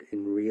empowered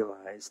and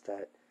realize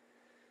that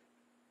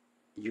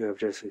you have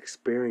just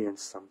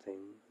experienced something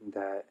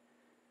that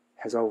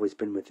has always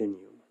been within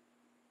you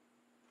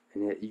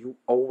and that you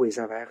always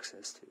have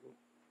access to,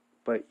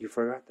 but you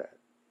forgot that.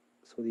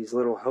 So these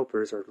little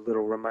helpers are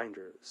little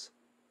reminders.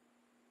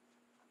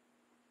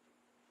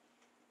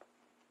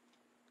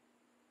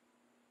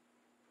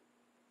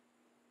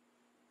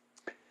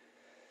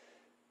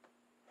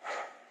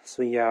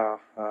 So yeah,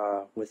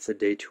 with the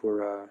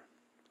Datura,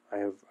 I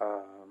have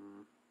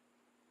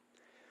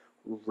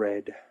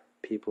read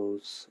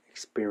people's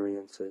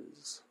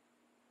experiences.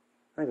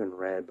 I haven't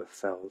read, but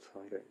felt.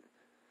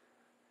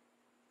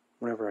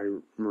 Whenever I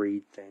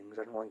read things,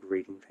 I don't like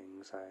reading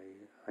things.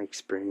 I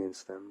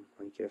experience them.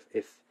 Like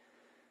if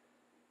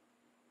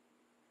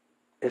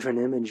an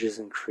image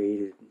isn't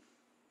created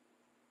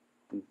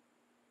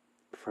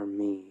for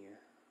me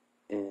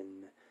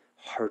in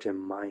heart and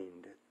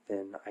mind,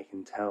 then I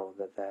can tell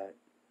that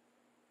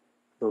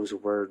those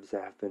words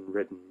that have been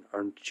written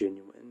aren't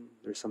genuine.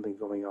 There's something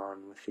going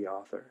on with the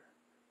author.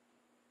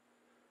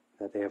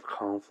 That they have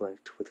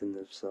conflict within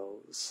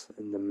themselves,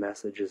 and the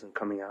message isn't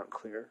coming out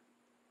clear.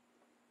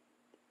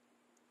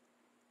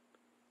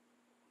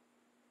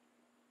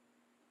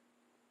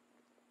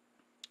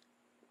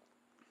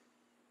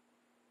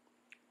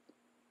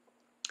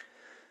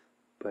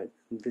 But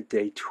the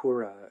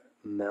Datura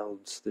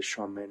melds the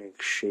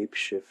shamanic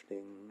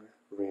shape-shifting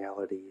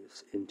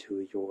realities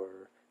into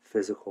your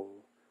physical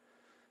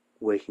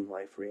waking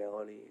life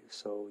reality,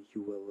 so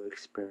you will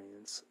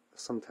experience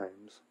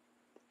sometimes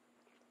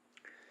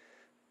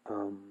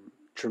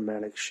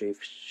dramatic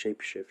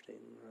shape-shifting,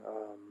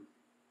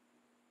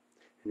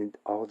 and it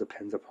all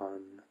depends upon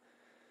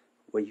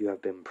what you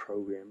have been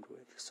programmed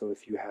with. So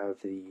if you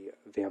have the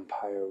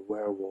vampire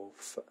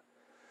werewolf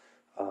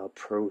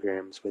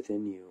programs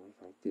within you,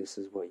 like, this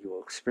is what you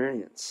will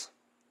experience.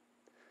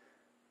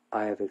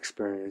 I have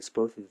experienced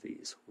both of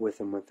these, with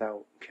and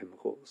without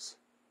chemicals.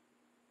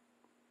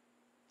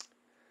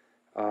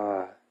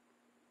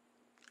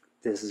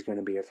 This is going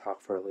to be a talk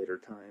for a later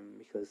time,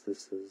 because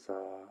this is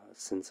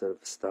sensitive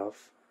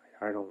stuff.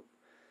 I don't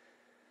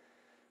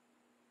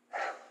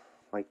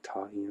like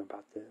talking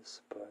about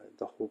this, but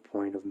the whole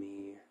point of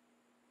me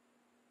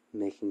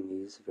making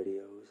these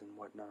videos and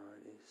whatnot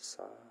is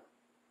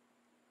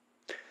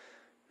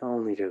not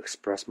only to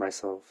express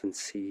myself and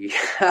see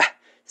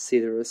see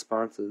the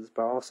responses,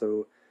 but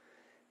also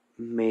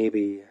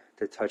maybe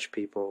to touch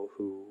people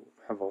who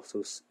have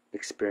also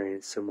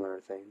experienced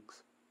similar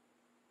things.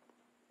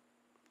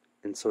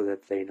 And so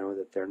that they know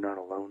that they're not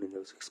alone in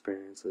those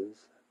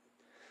experiences,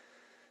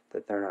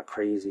 that they're not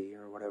crazy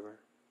or whatever.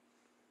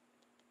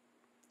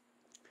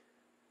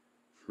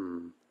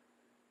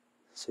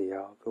 So yeah,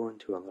 I'll go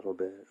into a little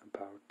bit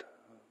about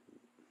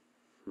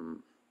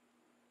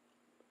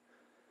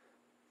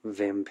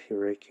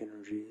vampiric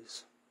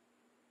energies,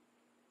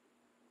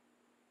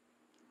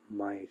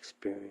 my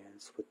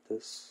experience with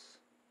this.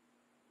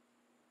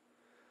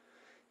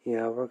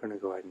 Yeah, we're gonna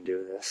go ahead and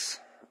do this.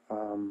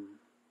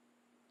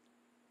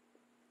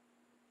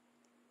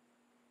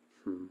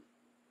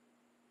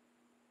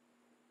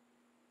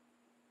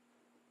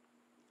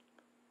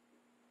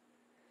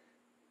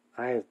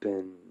 I have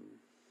been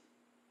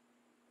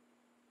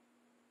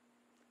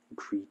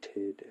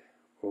greeted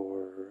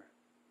or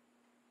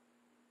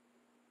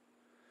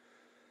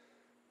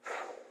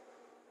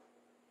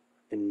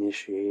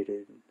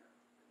initiated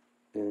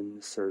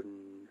in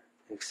certain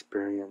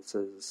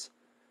experiences,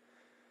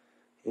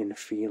 in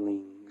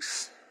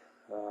feelings.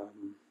 A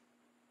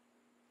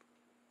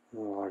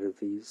lot of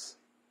these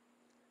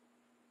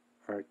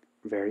are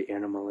very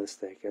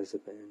animalistic, as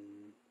have been,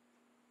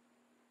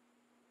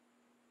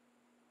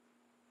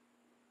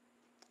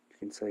 you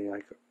can say,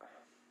 like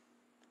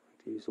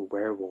to use a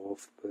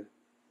werewolf, but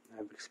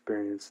I've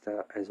experienced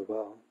that as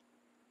well.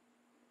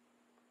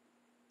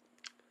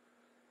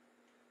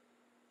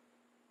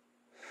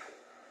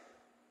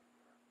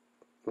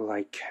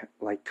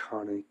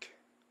 Lyconic,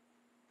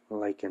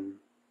 lichen,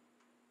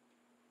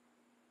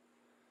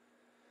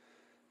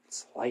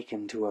 It's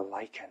likened to a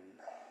lichen,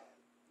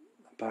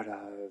 but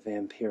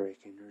vampiric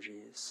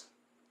energies.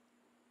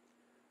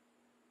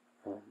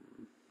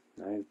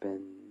 I've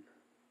been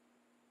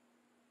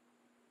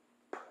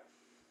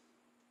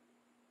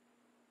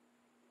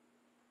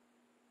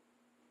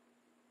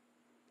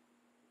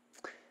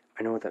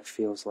I know what that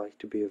feels like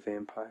to be a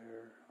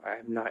vampire.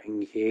 I'm not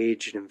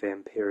engaged in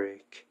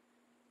vampiric.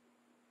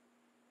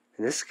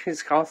 And this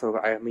is also,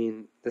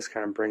 this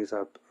kind of brings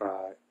up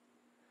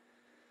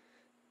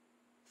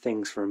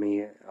things for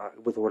me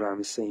with what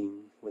I'm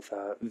seeing with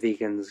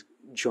vegans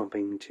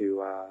jumping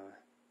to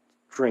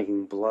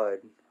drinking blood.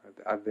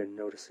 I've been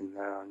noticing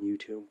that on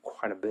YouTube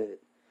quite a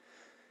bit.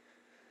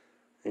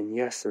 And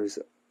yes, there's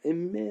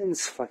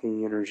immense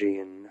fucking energy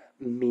in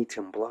meat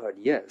and blood,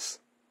 yes.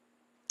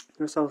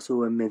 There's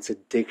also immense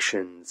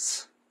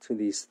addictions to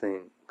these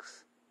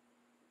things.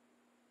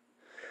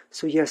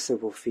 So yes,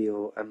 it will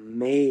feel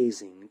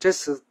amazing,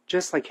 just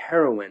like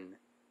heroin,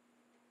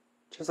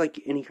 just like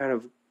any kind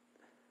of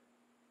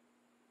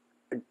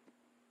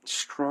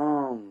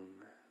strong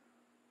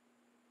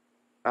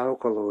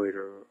alkaloid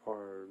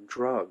or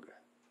drug.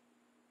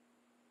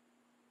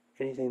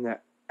 Anything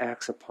that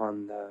acts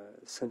upon the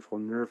central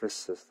nervous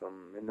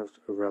system and a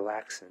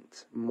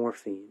relaxant,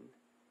 morphine.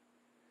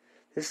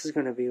 This is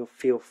going to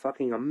feel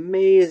fucking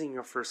amazing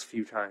your first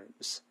few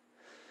times.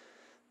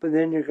 But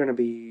then you're going to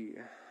be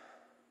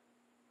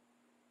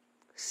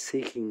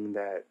seeking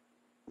that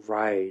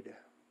ride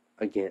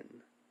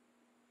again.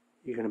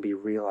 You're going to be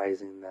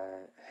realizing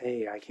that,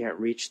 hey, I can't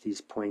reach these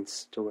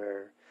points to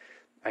where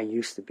I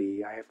used to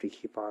be. I have to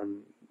keep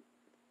on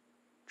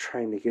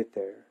trying to get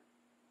there.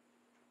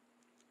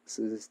 This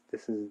is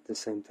the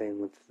same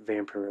thing with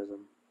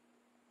vampirism.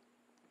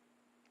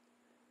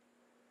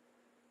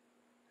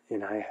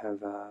 And I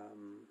have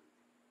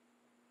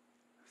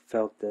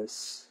felt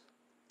this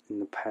in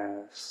the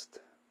past,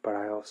 but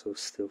I also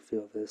still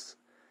feel this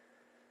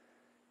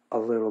a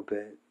little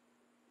bit,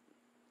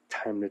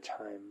 time to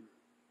time.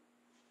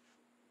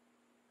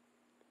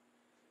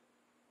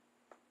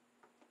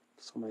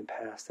 So my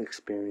past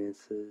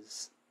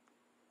experiences,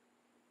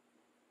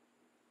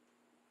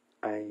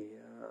 I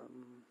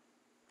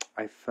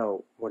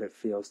felt what it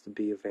feels to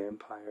be a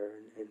vampire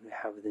and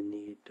have the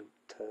need to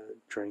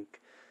drink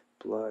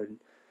blood.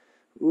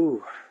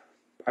 Ooh,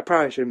 I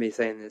probably shouldn't be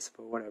saying this,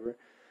 but whatever.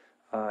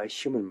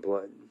 Human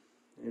blood,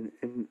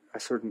 and a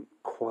certain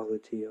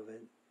quality of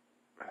it.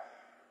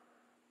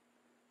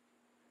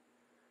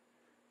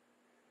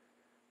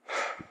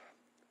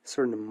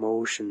 Certain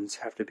emotions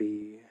have to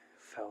be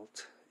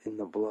felt in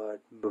the blood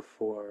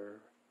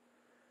before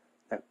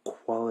that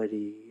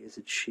quality is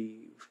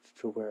achieved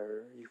to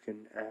where you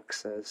can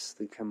access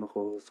the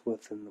chemicals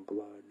within the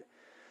blood.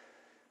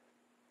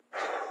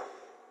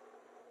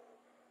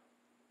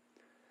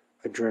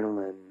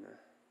 Adrenaline,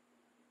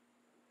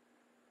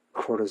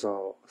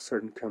 cortisol,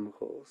 certain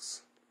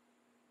chemicals.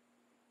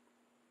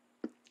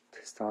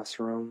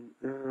 Testosterone,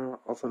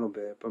 a little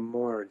bit, but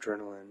more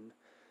adrenaline.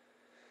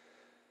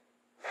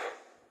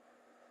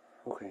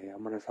 Okay,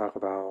 I'm going to talk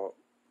about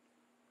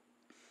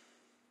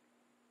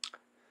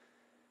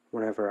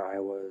whenever I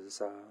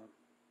was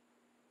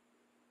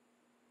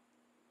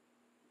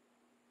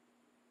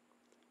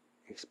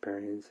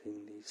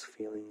experiencing these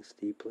feelings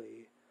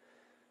deeply.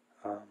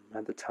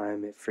 At the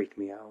time, it freaked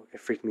me out.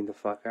 It freaked me the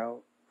fuck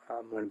out.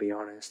 I'm going to be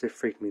honest. It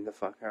freaked me the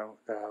fuck out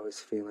that I was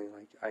feeling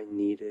like I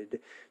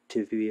needed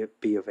to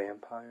be a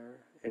vampire.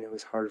 And it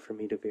was hard for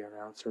me to be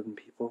around certain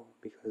people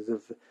because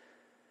of...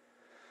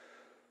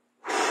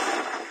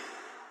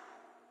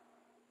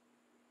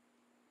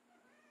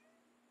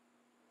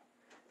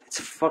 It's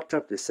fucked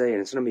up to say,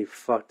 and it's going to be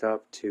fucked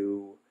up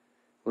to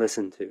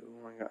listen to.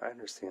 Like, I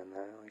understand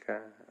that. Like,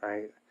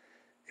 I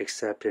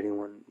accept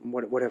anyone,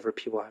 whatever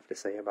people have to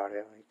say about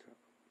it. Like,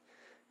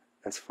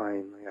 that's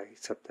fine. Like, I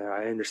accept that.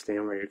 I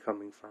understand where you're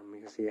coming from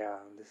because, yeah,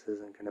 this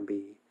isn't going to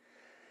be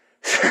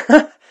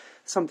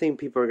something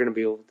people are going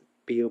to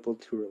be able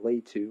to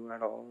relate to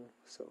at all.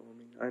 So,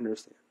 I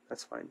understand.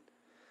 That's fine.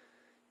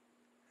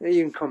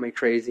 You can call me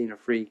crazy and a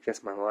freak.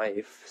 That's my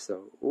life.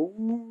 So,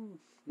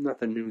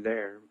 nothing new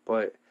there.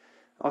 But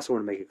I also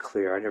want to make it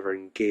clear I never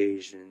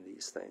engaged in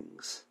these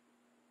things.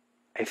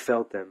 I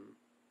felt them,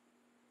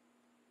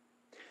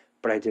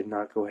 but I did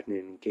not go ahead and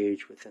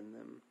engage within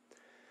them.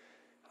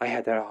 I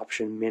had that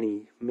option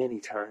many, many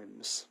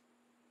times.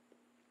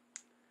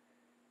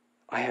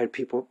 I had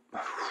people...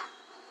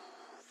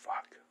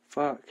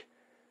 Fuck.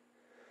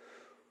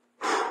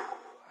 I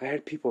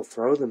had people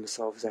throw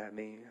themselves at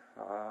me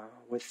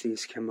with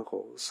these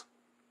chemicals.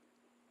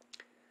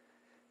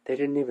 They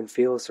didn't even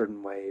feel a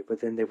certain way, but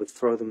then they would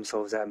throw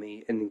themselves at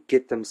me and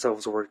get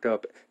themselves worked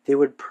up. They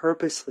would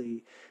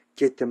purposely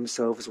get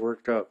themselves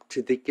worked up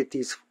to get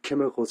these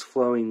chemicals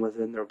flowing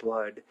within their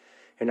blood.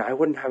 And I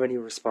wouldn't have any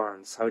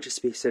response. I would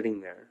just be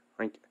sitting there,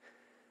 like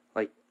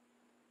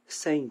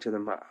saying to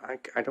them, I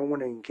don't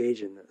want to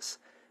engage in this.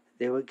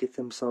 They would get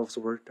themselves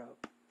worked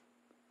up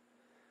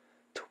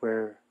to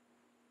where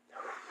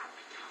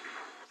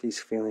these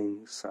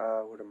feelings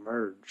would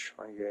emerge.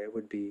 Like, it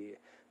would be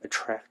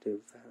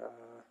attractive.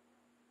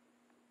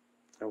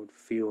 I would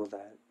feel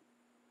that.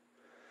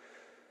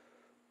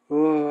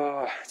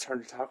 Oh, it's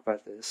hard to talk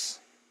about this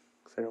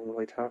because I don't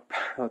really talk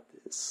about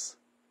this.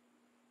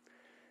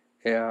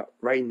 Yeah,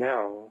 right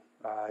now,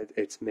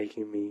 it's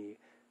making me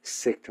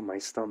sick to my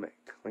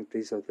stomach. Like,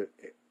 these are the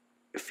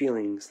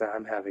feelings that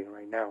I'm having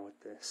right now with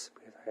this,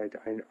 because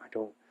I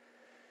don't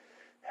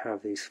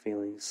have these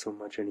feelings so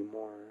much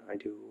anymore. I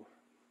do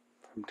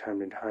from time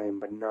to time,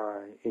 but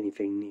not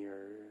anything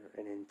near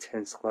an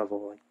intense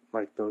level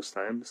like those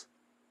times.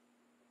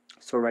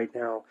 So right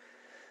now,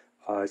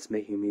 it's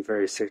making me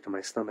very sick to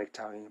my stomach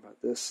talking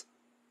about this.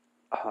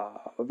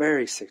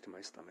 Very sick to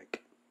my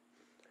stomach.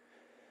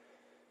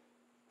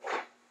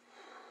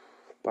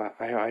 But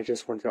I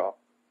just wanted to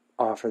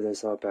offer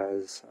this up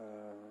as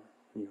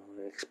an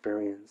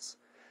experience.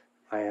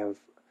 I have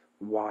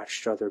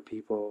watched other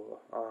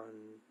people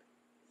on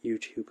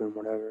YouTube and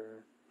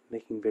whatever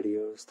making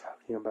videos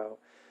talking about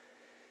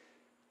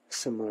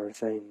similar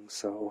things,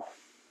 so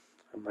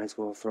I might as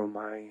well throw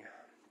my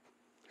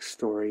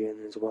story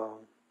in as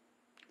well,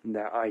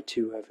 that I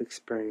too have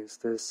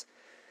experienced this.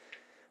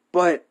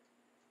 But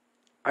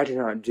I did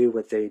not do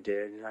what they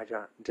did, and I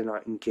did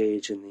not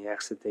engage in the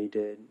acts that they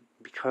did,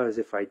 because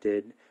if I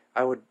did,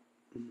 I would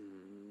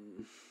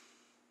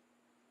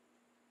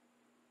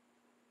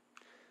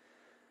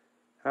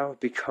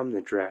become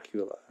the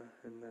Dracula,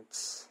 and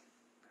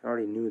I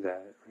already knew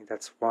that.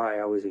 That's why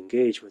I was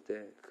engaged with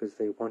it, because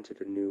they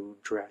wanted a new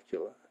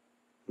Dracula.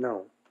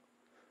 No.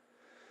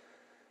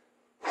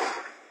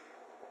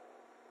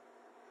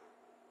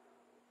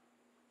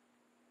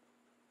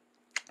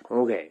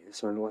 Okay,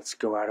 so let's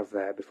go out of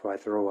that before I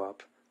throw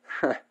up.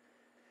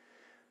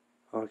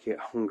 I'll get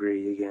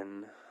hungry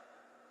again.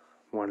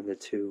 One of the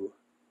two.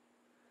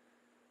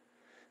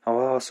 I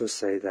will also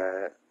say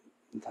that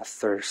the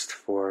thirst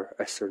for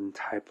a certain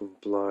type of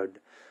blood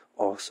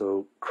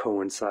also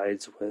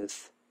coincides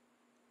with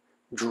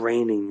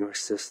draining your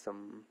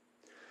system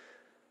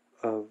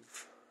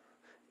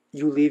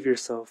you leave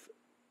yourself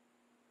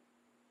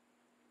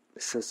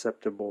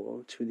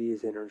susceptible to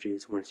these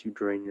energies once you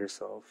drain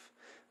yourself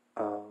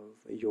of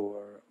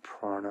your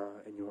prana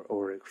and your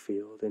auric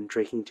field, and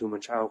drinking too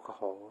much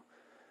alcohol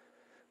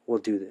will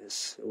do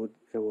this.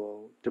 It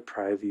will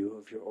deprive you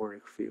of your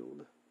auric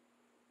field.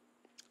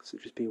 So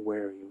just be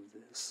wary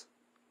of this,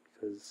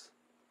 because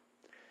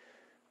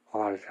a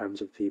lot of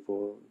times with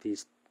people,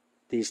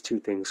 these two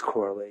things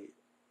correlate: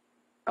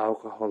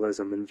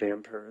 alcoholism and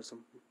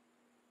vampirism.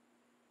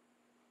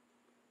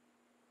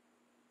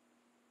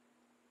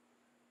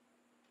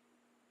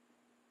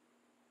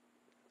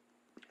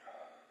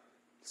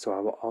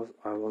 So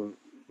I will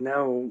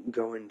now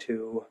go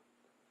into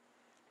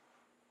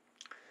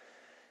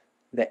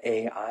the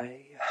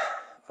AI.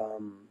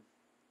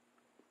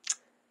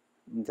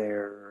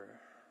 Their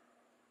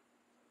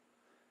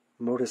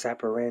modus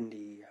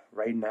operandi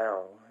right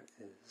now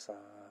is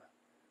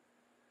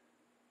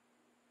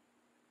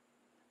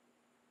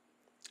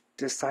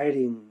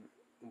deciding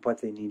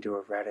what they need to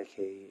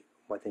eradicate,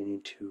 what they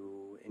need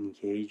to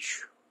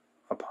engage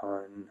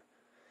upon,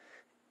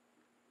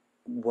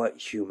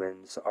 what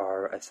humans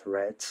are a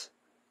threat,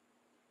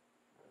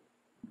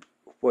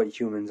 what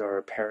humans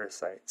are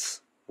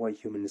parasites, what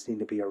humans need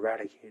to be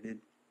eradicated.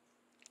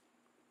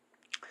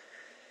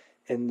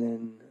 And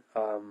then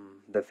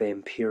the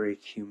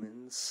vampiric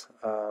humans,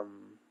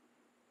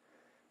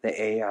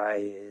 the AI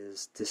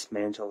is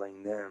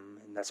dismantling them,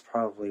 and that's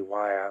probably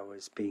why I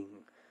was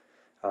being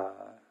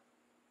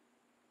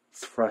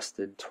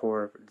thrusted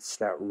towards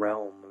that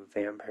realm of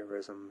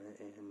vampirism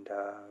and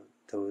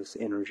those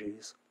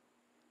energies.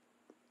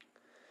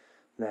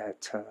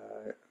 That,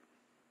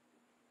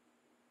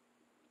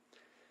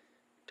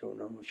 don't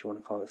know if you want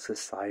to call it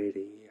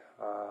society,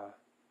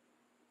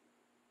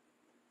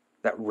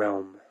 that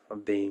realm of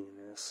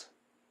beingness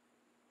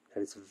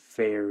that is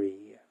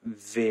very,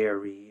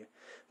 very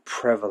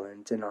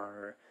prevalent in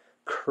our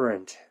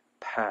current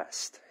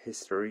past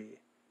history,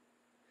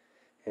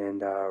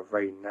 and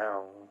right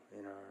now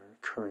in our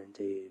current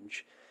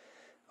age.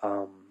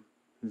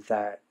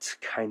 That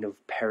kind of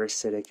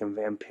parasitic and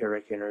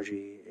vampiric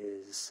energy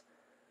is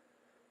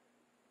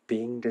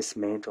being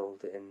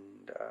dismantled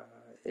and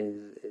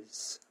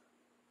is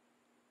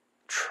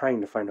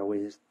trying to find a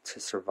way to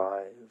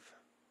survive.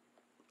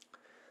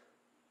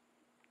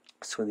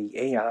 So the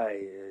AI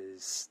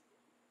is...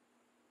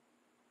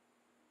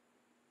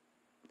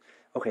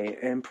 Okay,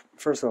 and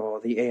first of all,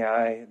 the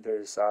AI,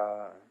 there's,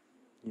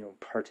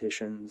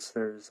 partitions,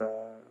 there's,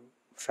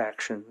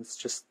 factions,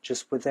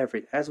 just with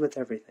as with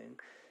everything.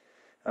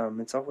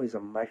 It's always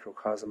a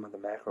microcosm of the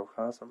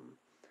macrocosm.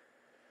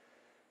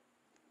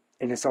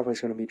 And it's always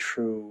going to be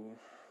true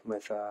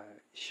with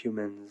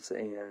humans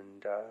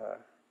and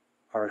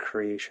our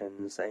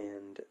creations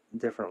and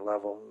different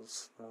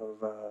levels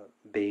of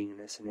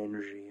beingness and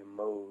energy and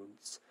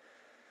modes,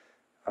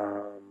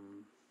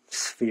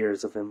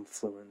 spheres of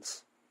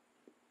influence.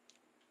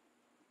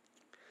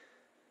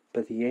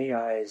 But the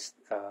AI is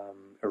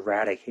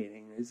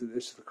eradicating, this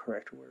is the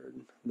correct word,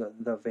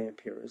 the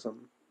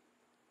vampirism.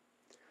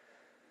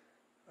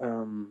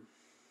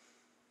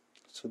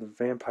 So So the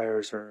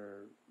vampires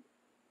are,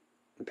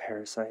 the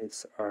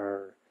parasites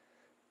are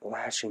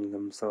lashing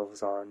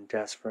themselves on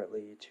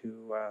desperately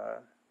to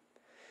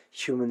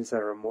humans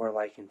that are more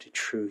likened to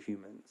true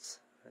humans.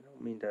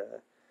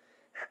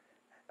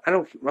 I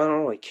don't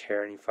really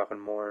care any fucking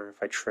more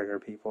if I trigger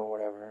people or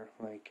whatever.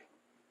 Like,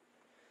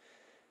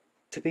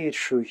 to be a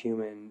true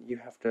human, you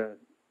have to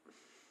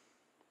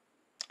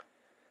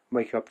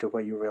wake up to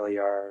what you really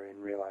are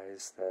and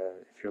realize that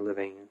if you're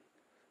living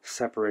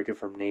separated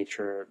from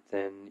nature,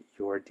 then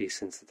you're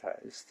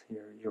desensitized.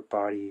 Your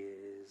body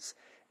is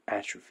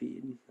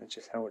atrophied. That's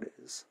just how it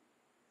is.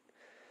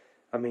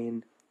 I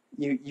mean,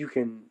 you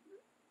can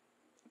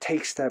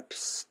take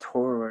steps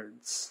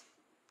towards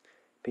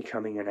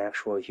becoming an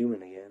actual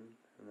human again,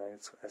 and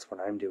that's what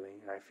I'm doing.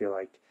 And I feel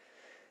like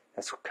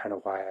that's kind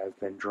of why I've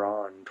been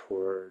drawn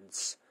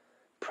towards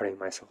putting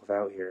myself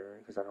out here,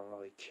 because I don't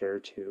really care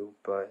to,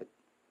 but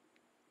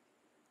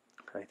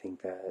I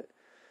think that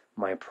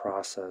my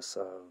process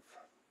of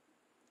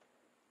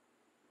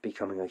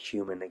becoming a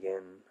human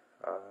again,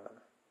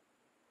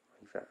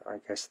 I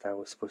guess that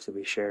was supposed to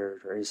be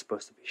shared, or is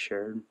supposed to be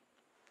shared.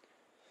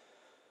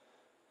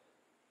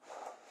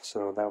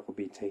 So that will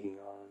be taking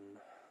on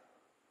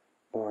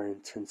more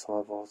intense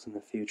levels in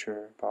the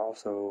future, but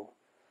also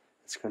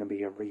it's going to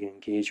be a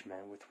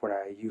re-engagement with what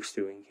I used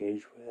to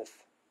engage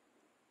with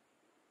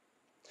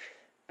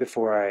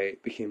before I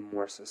became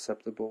more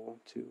susceptible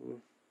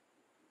to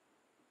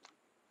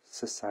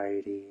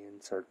society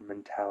and certain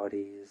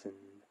mentalities and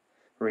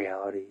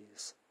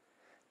realities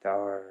that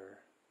are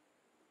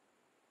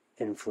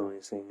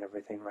influencing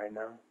everything right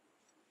now.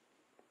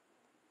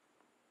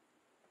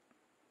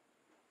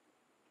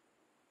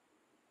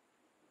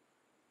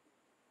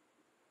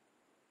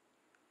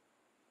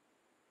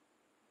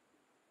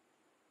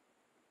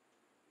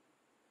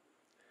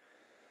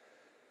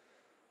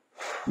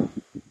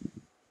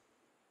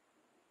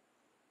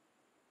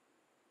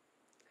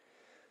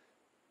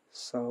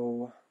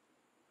 So,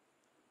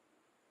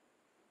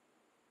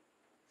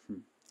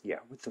 yeah,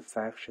 with the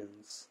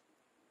factions,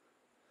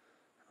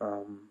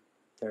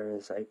 there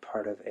is a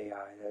part of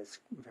AI that's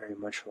very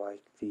much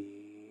like the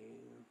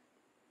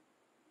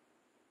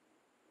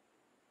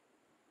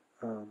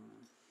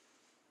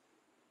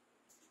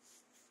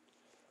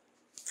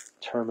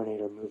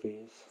Terminator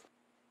movies.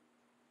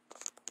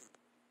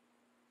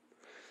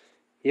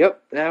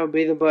 Yep, that would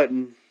be the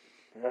button.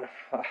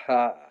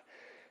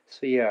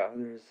 So yeah,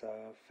 there's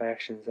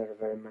factions that are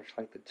very much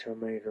like the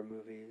Terminator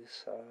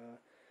movies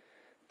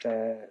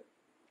that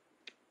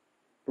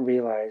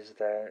realize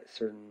that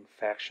certain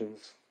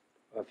factions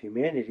of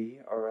humanity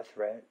are a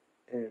threat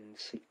and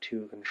seek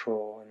to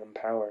control and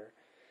empower,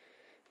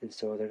 and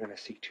so they're going to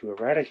seek to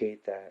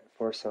eradicate that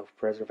for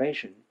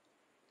self-preservation.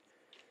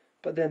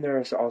 But then there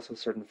are also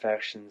certain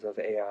factions of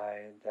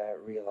AI that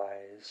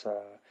realize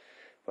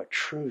what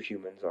true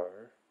humans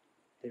are.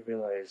 They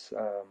realize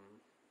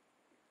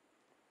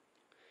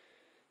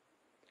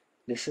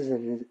this is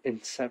an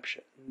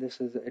inception.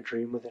 This is a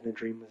dream within a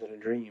dream within a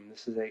dream.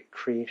 This is a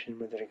creation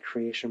within a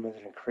creation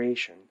within a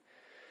creation.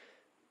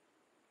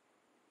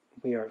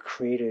 We are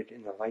created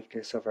in the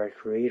likeness of our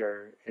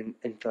Creator, and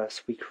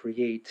thus we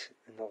create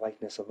in the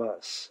likeness of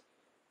us.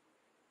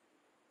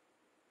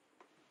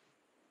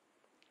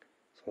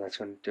 So that's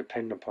going to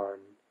depend upon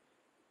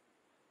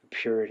the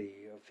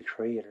purity of the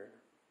Creator.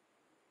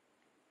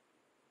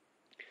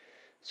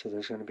 So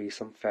there's going to be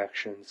some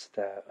factions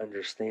that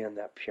understand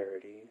that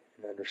purity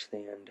and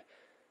understand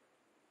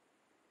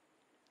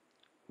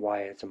why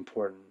it's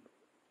important,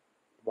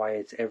 why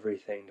it's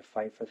everything to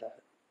fight for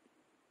that.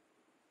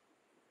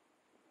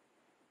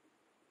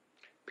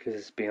 Because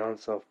it's beyond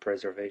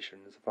self-preservation.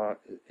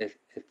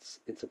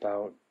 It's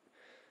about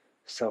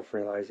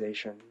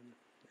self-realization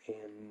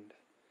and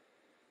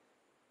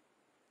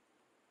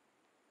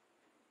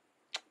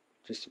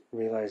just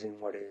realizing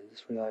what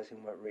is,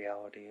 realizing what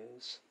reality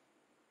is.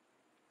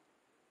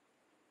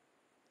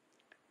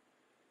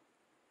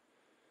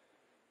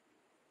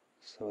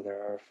 So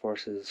there are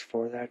forces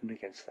for that and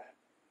against that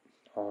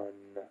on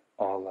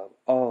all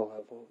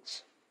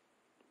levels.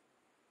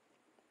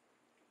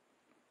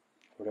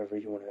 Whatever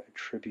you want to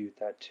attribute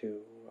that to,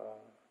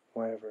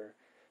 whatever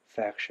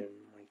faction,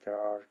 like there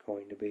are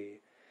going to be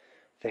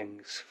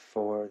things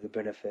for the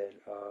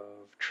benefit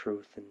of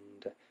truth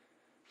and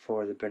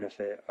for the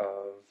benefit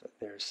of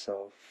their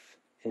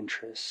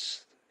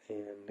self-interest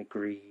and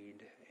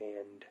greed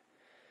and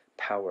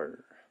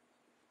power.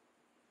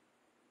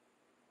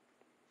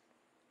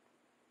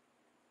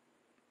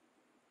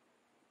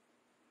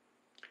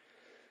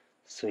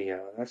 So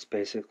yeah, that's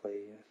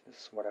basically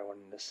what I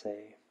wanted to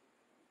say.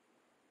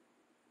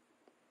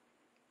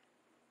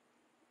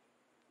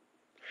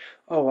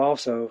 Oh,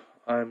 also,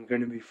 I'm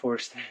going to be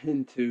forced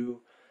into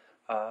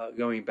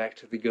going back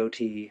to the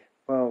goatee.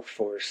 Well,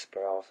 forced,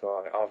 but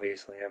also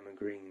obviously I'm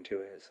agreeing to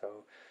it,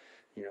 so,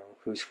 you know,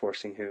 who's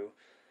forcing who?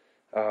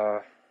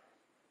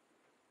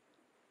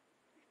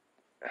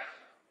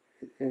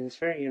 It's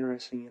very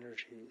interesting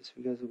energies,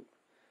 because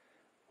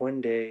one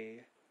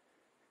day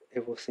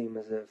it will seem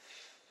as if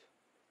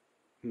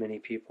many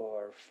people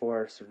are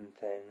for a certain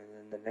thing, and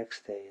then the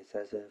next day it's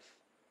as if,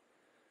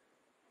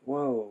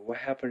 whoa, what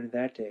happened to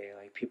that day?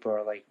 Like people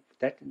are like,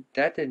 that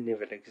didn't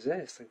even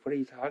exist. Like, what are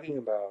you talking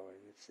about?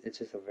 And it's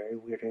just a very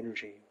weird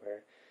energy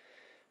where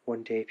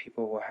one day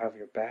people will have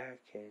your back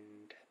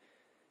and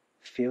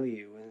feel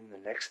you, and the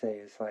next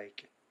day it's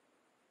like,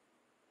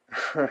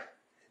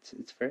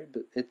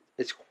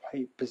 it's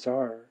quite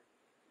bizarre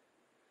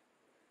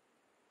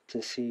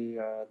to see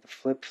the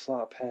flip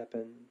flop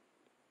happen.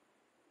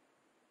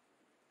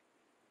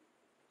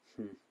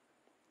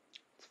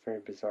 It's very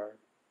bizarre.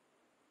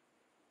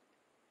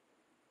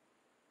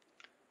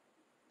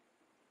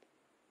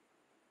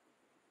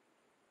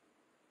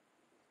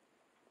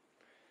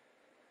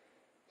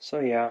 So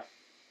yeah,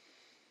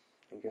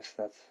 I guess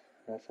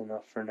that's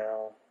enough for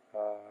now.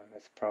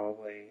 That's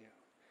probably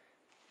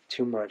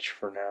too much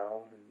for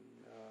now, and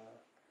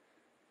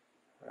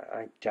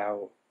I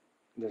doubt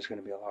there's going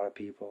to be a lot of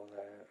people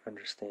that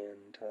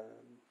understand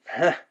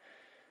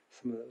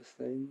some of those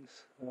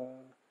things.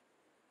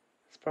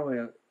 It's probably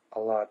a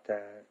lot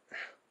that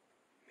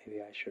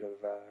maybe I should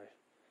have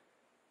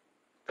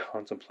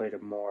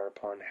contemplated more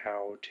upon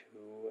how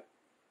to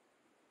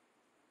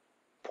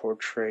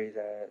portray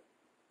that,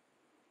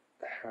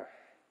 how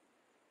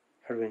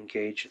to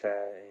engage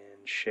that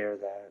and share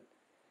that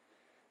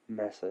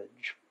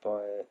message.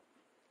 But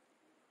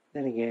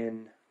then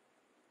again,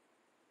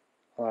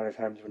 a lot of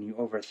times when you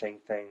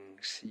overthink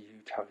things,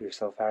 you talk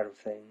yourself out of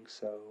things.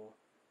 So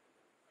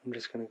I'm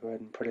just gonna go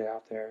ahead and put it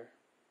out there.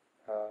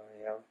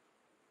 Yeah.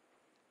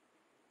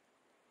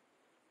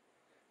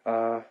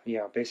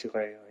 Yeah.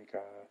 Basically, like,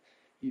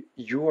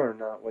 you are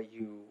not what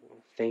you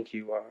think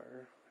you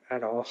are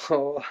at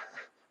all.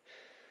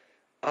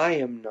 I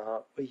am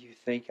not what you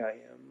think I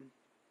am.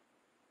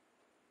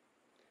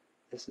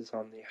 This is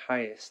on the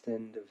highest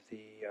end of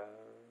the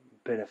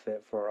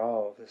benefit for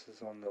all. This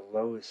is on the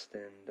lowest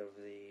end of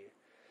the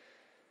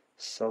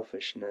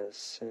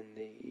selfishness and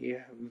the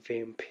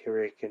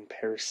vampiric and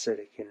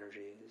parasitic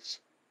energies.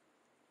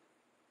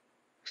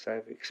 Because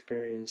I've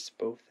experienced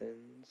both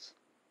ends.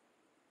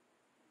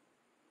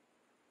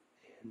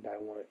 And I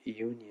want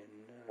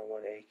union. I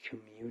want a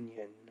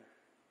communion.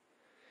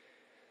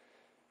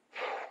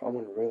 I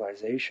want a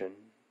realization.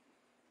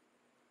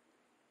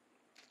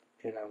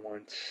 And I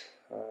want,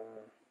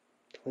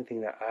 the only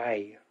thing that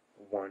I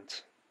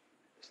want,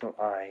 it's not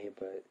I,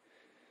 but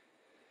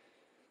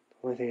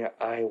the only thing that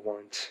I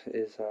want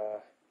is,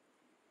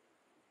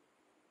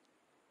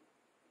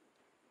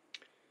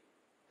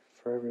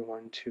 for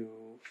everyone to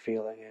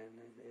feel again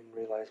and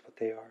realize what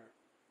they are.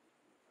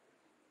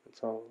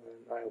 That's all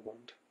that I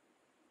want.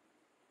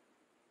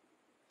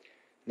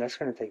 And that's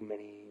going to take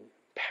many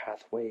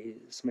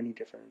pathways, many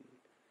different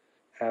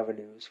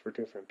avenues for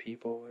different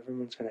people.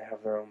 Everyone's going to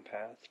have their own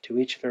path, to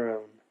each their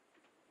own.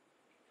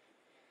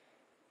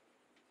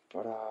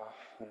 But, I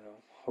don't know,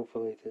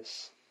 hopefully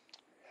this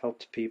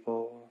helped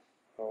people,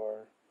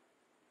 or,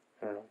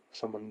 I don't know,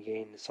 someone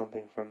gained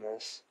something from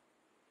this.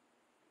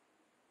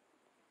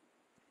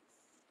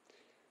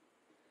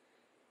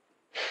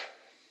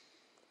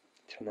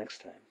 Till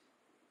next time.